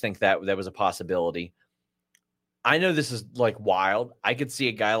I just think that was a possibility. I know this is like wild. I could see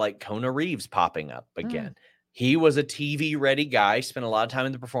a guy like Kona Reeves popping up again. He was a TV ready guy, spent a lot of time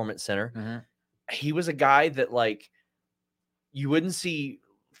in the Performance Center. He was a guy that like you wouldn't see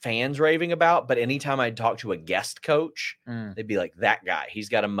fans raving about, but anytime I'd talk to a guest coach, they'd be like, that guy, he's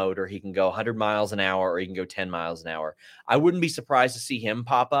got a motor. He can go 100 miles an hour or he can go 10 miles an hour. I wouldn't be surprised to see him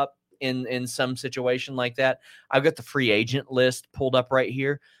pop up in some situation like that. I've got the free agent list pulled up right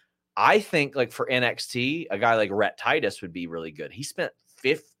here. I think like for NXT, a guy like Rhett Titus would be really good. He spent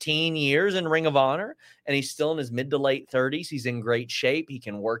 15 years in Ring of Honor and he's still in his mid to late 30s. He's in great shape. He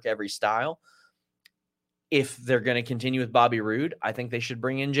can work every style. If they're going to continue with Bobby Roode, I think they should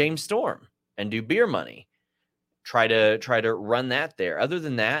bring in James Storm and do beer money. Try to run that there. Other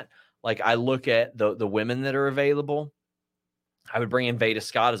than that, like I look at the women that are available. I would bring in Veda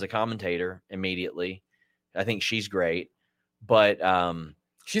Scott as a commentator immediately. I think she's great, but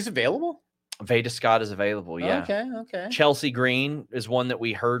she's available. Veda Scott is available. Yeah. Okay. Chelsea Green is one that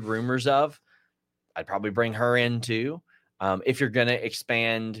we heard rumors of. I'd probably bring her in too. If you're going to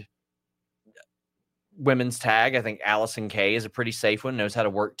expand women's tag, I think Allison Kay is a pretty safe one. Knows how to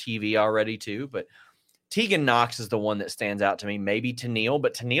work TV already too, but Tegan Knox is the one that stands out to me. Maybe Tenille,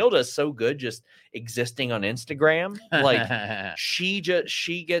 but Tenille does so good just existing on Instagram. Like she's a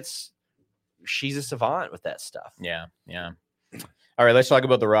savant with that stuff. Yeah. All right, let's talk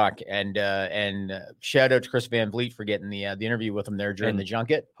about The Rock and shout out to Chris Van Vliet for getting the interview with him there during the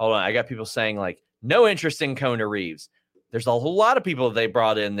junket. Hold on, I got people saying like no interest in Kona Reeves. There's a whole lot of people they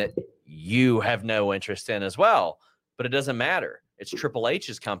brought in that you have no interest in as well, but it doesn't matter. It's Triple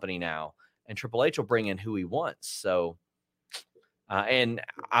H's company now. And Triple H will bring in who he wants. So, and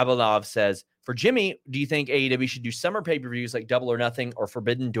Abalov says, for Jimmy, do you think AEW should do summer pay-per-views like Double or Nothing or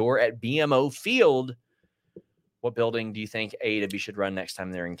Forbidden Door at BMO Field? What building do you think AEW should run next time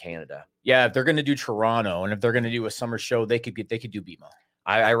they're in Canada? Yeah, if they're going to do Toronto and if they're going to do a summer show, they could do BMO.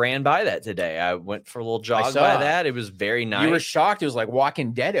 I ran by that today. I went for a little jog by that. It was very nice. You were shocked. It was like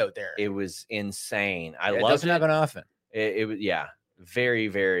Walking Dead out there. It was insane. I loved it. It doesn't happen often. It was, yeah. Very,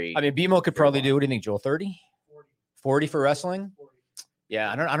 very. I mean, BMO could probably do. What do you think, Joel? 30, 40 for wrestling.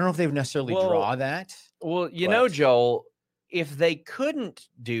 Yeah, I don't know if they would necessarily draw that. Well, you know, Joel, if they couldn't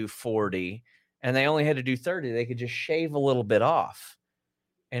do 40 and they only had to do 30, they could just shave a little bit off.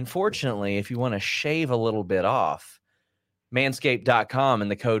 And fortunately, if you want to shave a little bit off, Manscaped.com and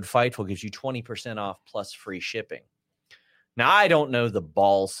the code FIGHTFUL gives you 20% off plus free shipping. Now, I don't know the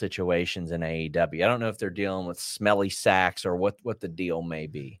ball situations in AEW. I don't know if they're dealing with smelly sacks or what the deal may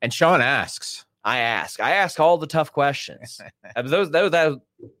be. And Sean asks. I ask all the tough questions. Those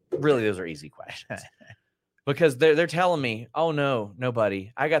are easy questions. Because they're telling me, oh no,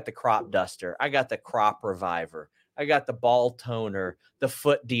 buddy, I got the crop duster, I got the crop reviver, I got the ball toner, the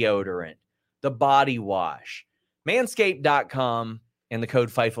foot deodorant, the body wash. Manscaped.com and the code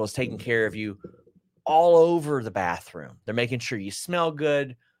FIGHTFUL is taking care of you all over the bathroom. They're making sure you smell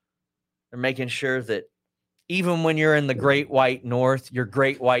good. They're making sure that even when you're in the Great White North, your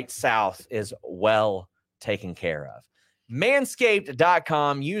Great White South is well taken care of.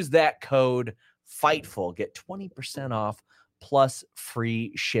 Manscaped.com. Use that code FIGHTFUL. Get 20% off plus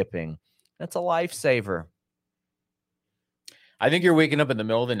free shipping. That's a lifesaver. I think you're waking up in the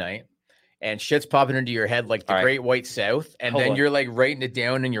middle of the night and shit's popping into your head like the Great White South. And then you're like writing it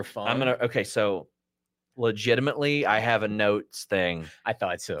down in your phone. Okay, so legitimately, I have a notes thing. I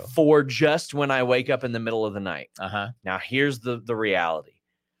thought so. For just when I wake up in the middle of the night. Uh-huh. Now, here's the reality.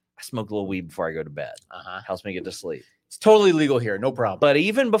 I smoke a little weed before I go to bed. Helps me get to sleep. It's totally legal here. No problem. But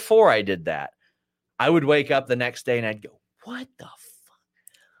even before I did that, I would wake up the next day and I'd go, what the fuck?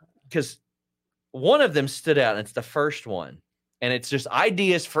 Because one of them stood out, and it's the first one. And it's just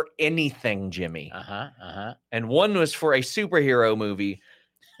ideas for anything, Jimmy. And one was for a superhero movie.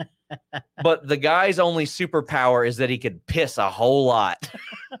 But the guy's only superpower is that he could piss a whole lot.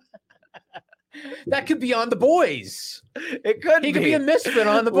 That could be on The Boys. It could. He could be a misfit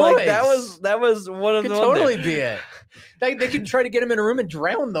on The Boys. Like that was one of could the totally be it. They could try to get him in a room and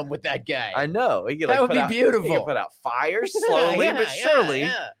drown them with that guy. I know. That would be beautiful. He could put out fires slowly but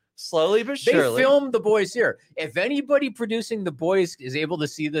surely. Slowly but surely. They filmed The Boys here. If anybody producing The Boys is able to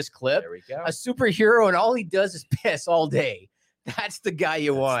see this clip, there we go. A superhero and all he does is piss all day. That's the guy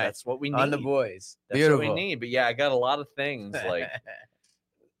you want. That's what we need on The Boys. That's Beautiful. what we need. But yeah, I got a lot of things like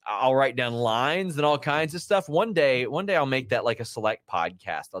I'll write down lines and all kinds of stuff. One day I'll make that like a select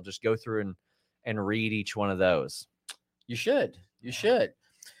podcast. I'll just go through and read each one of those. You should.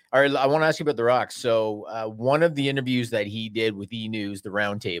 All right, I want to ask you about The Rock. So one of the interviews that he did with E! News, the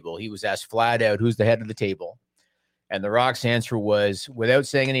round table, he was asked flat out, who's the head of the table? And The Rock's answer was, without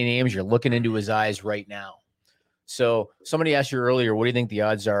saying any names, you're looking into his eyes right now. So somebody asked you earlier, what do you think the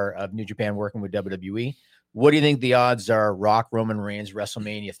odds are of New Japan working with WWE? What do you think the odds are Rock, Roman Reigns,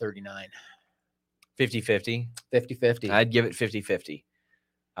 WrestleMania 39? 50-50. 50-50. I'd give it 50-50.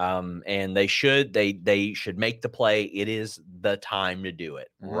 And they should make the play. It is the time to do it.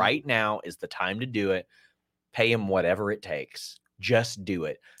 Right now is the time to do it. Pay him whatever it takes. Just do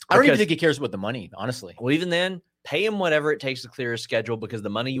it. I don't even think he cares about the money, honestly. Well, even then, pay him whatever it takes to clear his schedule, because the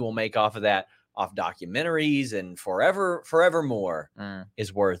money you will make off of that, off documentaries and forevermore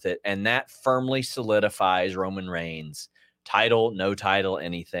is worth it. And that firmly solidifies Roman Reigns. Title, no title,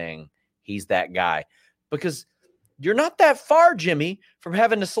 anything. He's that guy. Because you're not that far, Jimmy, from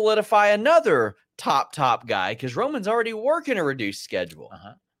having to solidify another top guy, because Roman's already working a reduced schedule.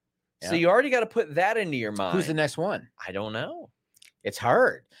 Yeah. So you already got to put that into your mind. Who's the next one? I don't know. It's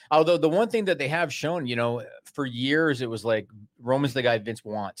hard. Although the one thing that they have shown, for years, it was like Roman's the guy Vince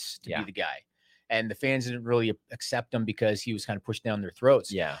wants to be the guy. And the fans didn't really accept him because he was kind of pushed down their throats.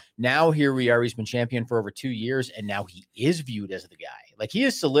 Yeah. Now here we are. He's been champion for over 2 years, and now he is viewed as the guy. Like, he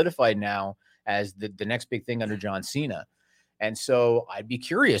is solidified now as the next big thing under John Cena. And so I'd be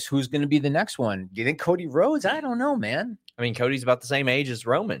curious who's going to be the next one. Do you think Cody Rhodes? I don't know, man. I mean, Cody's about the same age as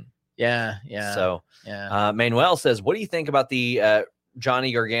Roman. Yeah. So Manuel says, what do you think about the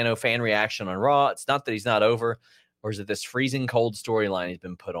Johnny Gargano fan reaction on Raw? It's not that he's not over, or is it this freezing cold storyline he's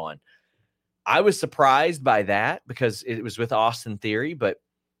been put on? I was surprised by that because it was with Austin Theory, but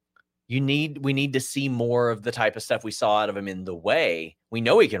we need to see more of the type of stuff we saw out of him in The Way. We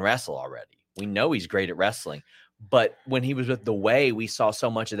know he can wrestle already. We know he's great at wrestling, but when he was with The Way, we saw so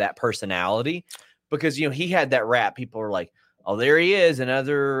much of that personality because, he had that rap. People were like, oh, there he is,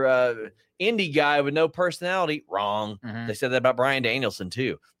 another indie guy with no personality. Wrong. They said that about Bryan Danielson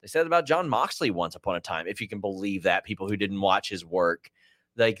too. They said that about Jon Moxley once upon a time, if you can believe that. People who didn't watch his work,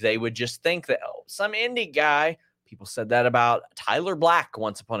 like, they would just think that, oh, some indie guy. People said that about Tyler Black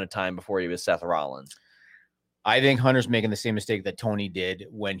once upon a time before he was Seth Rollins. I think Hunter's making the same mistake that Tony did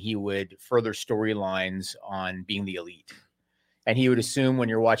when he would further storylines on being the elite. And he would assume when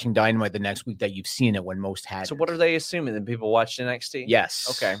you're watching Dynamite the next week that you've seen it when most hadn't. So what are they assuming? That people watched NXT? Yes.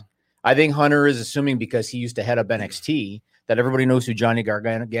 Okay. I think Hunter is assuming because he used to head up NXT that everybody knows who Johnny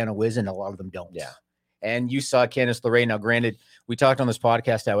Gargano is, and a lot of them don't. Yeah. And you saw Candice LeRae. Now, granted, we talked on this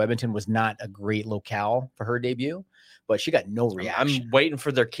podcast how Edmonton was not a great locale for her debut, but she got no reaction. I'm waiting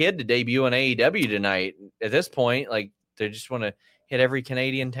for their kid to debut on AEW tonight. At this point, like, they just want to hit every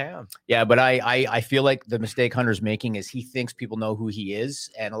Canadian town. Yeah, but I feel like the mistake Hunter's making is he thinks people know who he is,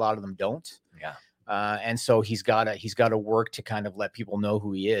 and a lot of them don't. Yeah. And so he's got to work to kind of let people know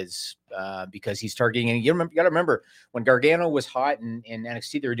who he is, because he's targeting. And you got to remember when Gargano was hot in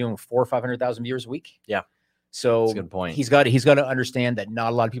NXT, they were doing 400,000 or 500,000 viewers a week. Yeah. So that's a good point. He's got to understand that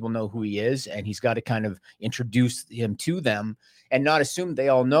not a lot of people know who he is, and he's got to kind of introduce him to them and not assume they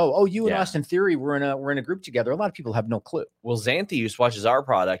all know. Oh, you and Austin Theory we're in a group together. A lot of people have no clue. Well, Xanthius watches our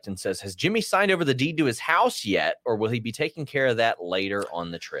product and says, "Has Jimmy signed over the deed to his house yet, or will he be taking care of that later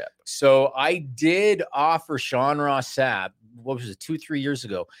on the trip?" So I did offer Sean Ross Sapp, what was it, 2-3 years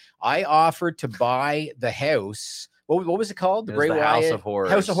ago? I offered to buy the house. What was it called? The House of Horrors.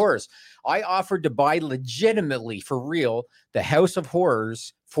 House of Horrors. I offered to buy legitimately, for real, the House of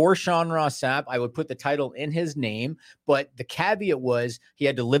Horrors for Sean Ross Sapp. I would put the title in his name, but the caveat was he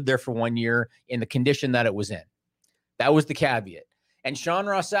had to live there for 1 year in the condition that it was in. That was the caveat. And Sean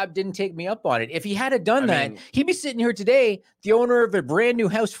Ross Sapp didn't take me up on it. If he had done that, he'd be sitting here today, the owner of a brand new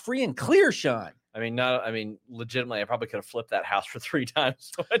house, free and clear, Sean. Legitimately, I probably could have flipped that house for 3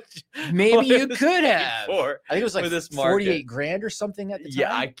 times. Maybe you could have. I think it was like this 48 grand or something at the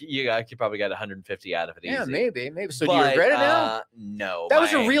time. I could probably get 150 out of it. Yeah, easy. maybe. So do you regret it now? No. That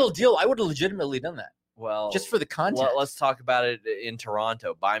was a real deal. I would have legitimately done that. Well, just for the content. Let's talk about it in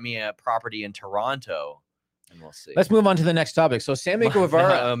Toronto. Buy me a property in Toronto. And we'll see. Let's move on to the next topic. So Sammy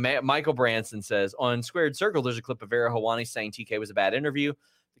Guevara. Michael Branson says, on Squared Circle, there's a clip of Vera Hawani saying TK was a bad interview.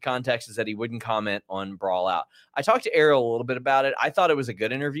 The context is that he wouldn't comment on Brawl Out. I talked to Ariel a little bit about it. I thought it was a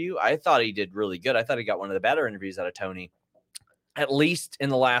good interview. I thought he did really good. I thought he got one of the better interviews out of Tony, at least in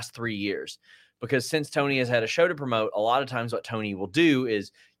the last 3 years. Because since Tony has had a show to promote, a lot of times what Tony will do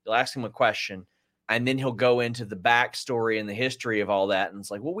is you'll ask him a question, and then he'll go into the backstory and the history of all that. And it's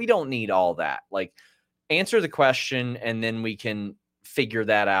like, well, we don't need all that. Like, answer the question, and then we can figure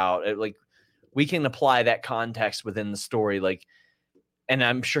that out. We can apply that context within the story. And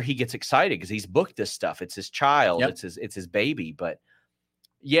I'm sure he gets excited because he's booked this stuff. It's his child. Yep. It's his baby. But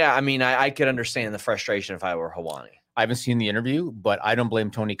yeah, I could understand the frustration if I were Hawani. I haven't seen the interview, but I don't blame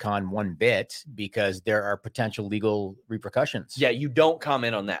Tony Khan one bit because there are potential legal repercussions. Yeah, you don't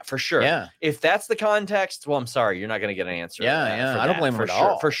comment on that for sure. Yeah. If that's the context, well, I'm sorry, you're not going to get an answer. Yeah. I don't blame him at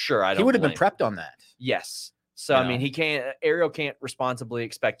all. For sure. He would have been prepped on that. Yes. So, Ariel can't responsibly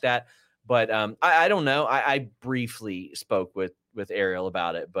expect that. But I don't know. I briefly spoke with Ariel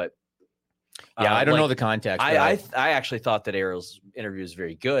about it, but I don't know the context. I actually thought that Ariel's interview is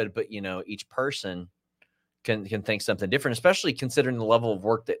very good, but each person can think something different, especially considering the level of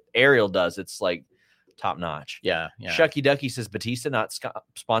work that Ariel does. It's like top notch. Yeah. Shucky Ducky says Batista not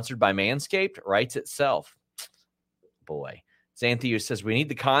sponsored by Manscaped writes itself. Boy. Xanthius says we need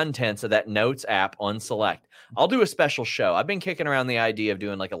the contents of that notes app on Select. I'll do a special show. I've been kicking around the idea of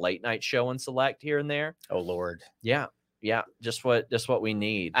doing like a late night show on Select here and there. Oh Lord. Yeah. Just what we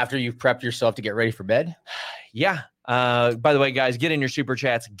need. After you've prepped yourself to get ready for bed. Yeah. By the way, guys, get in your super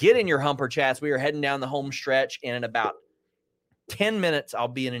chats, get in your humper chats. We are heading down the home stretch, and in about 10 minutes, I'll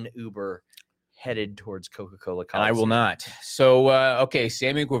be in an Uber headed towards Coca-Cola. And I will not. So,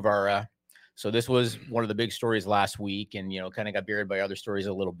 Sammy Guevara. So this was one of the big stories last week, and kind of got buried by other stories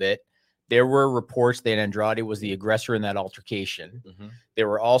a little bit. There were reports that Andrade was the aggressor in that altercation. Mm-hmm. There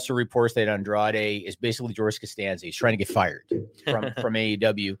were also reports that Andrade is basically George Costanza. He's trying to get fired from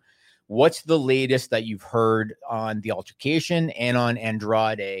AEW. What's the latest that you've heard on the altercation and on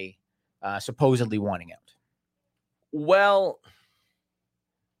Andrade supposedly wanting out? Well,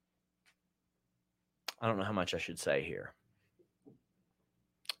 I don't know how much I should say here.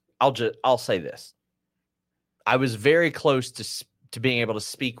 I'll say this. I was very close to being able to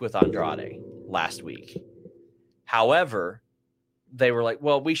speak with Andrade last week. However, they were like,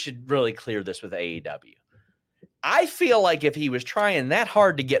 well, we should really clear this with AEW. I feel like if he was trying that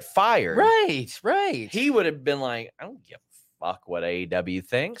hard to get fired, right, he would have been like, I don't give a fuck what AEW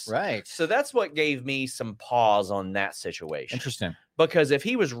thinks. Right. So that's what gave me some pause on that situation. Interesting. Because if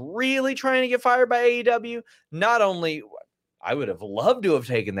he was really trying to get fired by AEW, not only I would have loved to have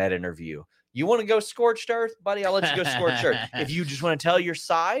taken that interview. You want to go scorched earth, buddy? I'll let you go scorched earth. If you just want to tell your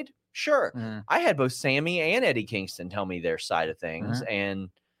side, sure. Mm. I had both Sammy and Eddie Kingston tell me their side of things, and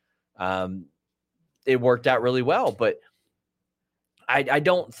it worked out really well. But I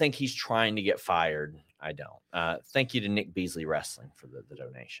don't think he's trying to get fired. I don't. Thank you to Nick Beasley Wrestling for the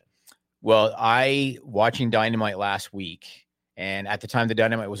donation. Well, watching Dynamite last week, and at the time the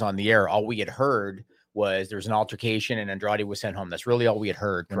Dynamite was on the air, all we had heard was there's an altercation and Andrade was sent home. That's really all we had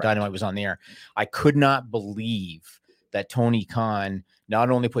heard when Dynamite was on the air. I could not believe that Tony Khan not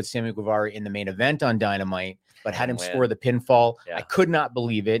only put Sammy Guevara in the main event on Dynamite, but had him score the pinfall. Yeah. I could not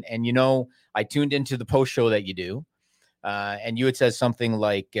believe it. And, I tuned into the post show that you do. And you had said something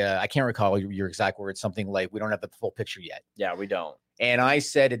like, I can't recall your exact words, something like, we don't have the full picture yet. Yeah, we don't. And I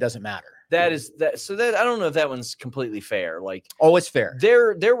said, it doesn't matter. So I don't know if that one's completely fair. Like, oh, it's fair.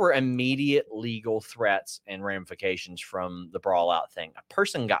 There were immediate legal threats and ramifications from the brawl out thing. A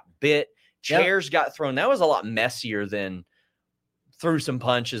person got bit, chairs got thrown. That was a lot messier than threw some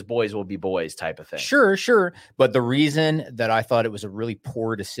punches, boys will be boys type of thing. Sure. But the reason that I thought it was a really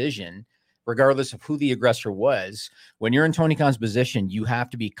poor decision, regardless of who the aggressor was, when you're in Tony Khan's position, you have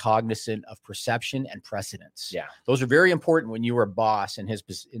to be cognizant of perception and precedence. Yeah. Those are very important when you were a boss in his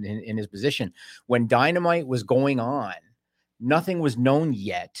position. When Dynamite was going on, nothing was known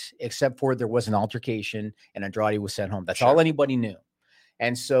yet, except for there was an altercation and Andrade was sent home. That's all anybody knew.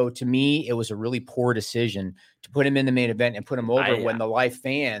 And so to me, it was a really poor decision to put him in the main event and put him over when the live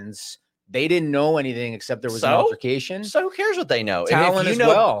fans, they didn't know anything except there was an altercation. So who cares what they know? Talent as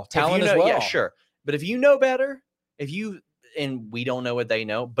well. Yeah, sure. But if you know better, and we don't know what they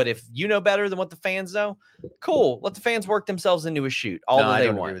know, but if you know better than what the fans know, cool. Let the fans work themselves into a shoot. All that they want. I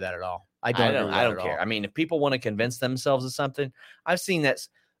don't agree with that at all. I don't care. I mean, if people want to convince themselves of something, I've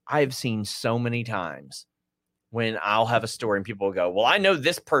seen so many times when I'll have a story and people will go, well, I know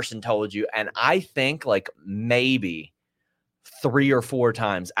this person told you. And I think like maybe 3 or 4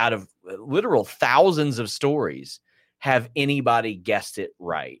 times out of literal thousands of stories have anybody guessed it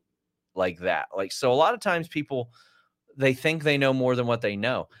right like that. Like, so a lot of times people, they think they know more than what they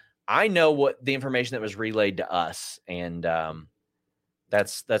know. I know what the information that was relayed to us. And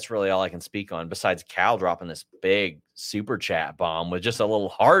that's really all I can speak on, besides Cal dropping this big super chat bomb with just a little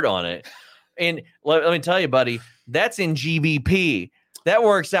heart on it. And let me tell you, buddy, that's in GBP. That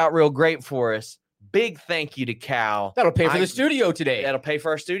works out real great for us. Big thank you to Cal. That'll pay for the studio today. That'll pay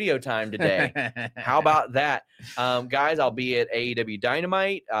for our studio time today. How about that? Guys, I'll be at AEW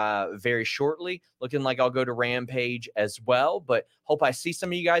Dynamite very shortly. Looking like I'll go to Rampage as well, but hope I see some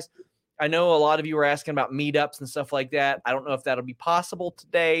of you guys. I know a lot of you were asking about meetups and stuff like that. I don't know if that'll be possible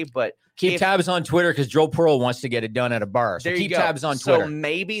today, but keep tabs on Twitter because Joe Pearl wants to get it done at a bar. So keep tabs on Twitter. So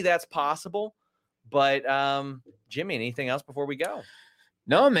maybe that's possible. But Jimmy, anything else before we go?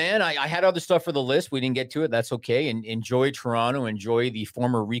 No, man. I had other stuff for the list. We didn't get to it. That's okay. And enjoy Toronto. Enjoy the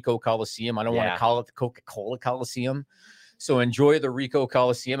former Rico Coliseum. I don't want to call it the Coca-Cola Coliseum. So enjoy the Rico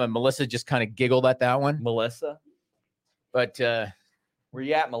Coliseum. And Melissa just kind of giggled at that one. Melissa? But where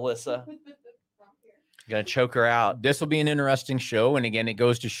you at, Melissa? Gonna choke her out. This will be an interesting show. And again, it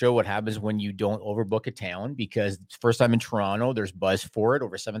goes to show what happens when you don't overbook a town, because it's first time in Toronto, there's buzz for it.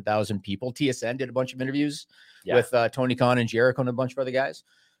 Over 7,000 people. TSN did a bunch of interviews with Tony Khan and Jericho and a bunch of other guys.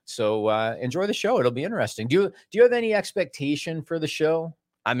 So enjoy the show. It'll be interesting. Do you have any expectation for the show?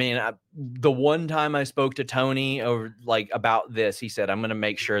 I mean, the one time I spoke to Tony about this, he said, I'm going to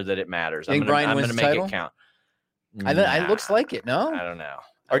make sure that it matters. I'm going to make it count. It looks like it. No, I don't know.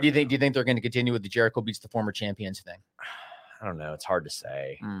 Or do you think they're going to continue with the Jericho beats the former champions thing? I don't know. It's hard to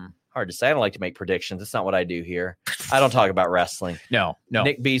say. Hard to say. I don't like to make predictions. That's not what I do here. I don't talk about wrestling. No.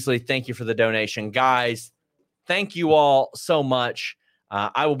 Nick Beasley, thank you for the donation. Guys, thank you all so much.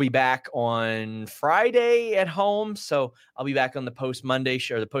 I will be back on Friday at home, so I'll be back on the post Monday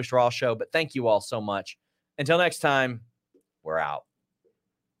show, or the post Raw show. But thank you all so much. Until next time, we're out.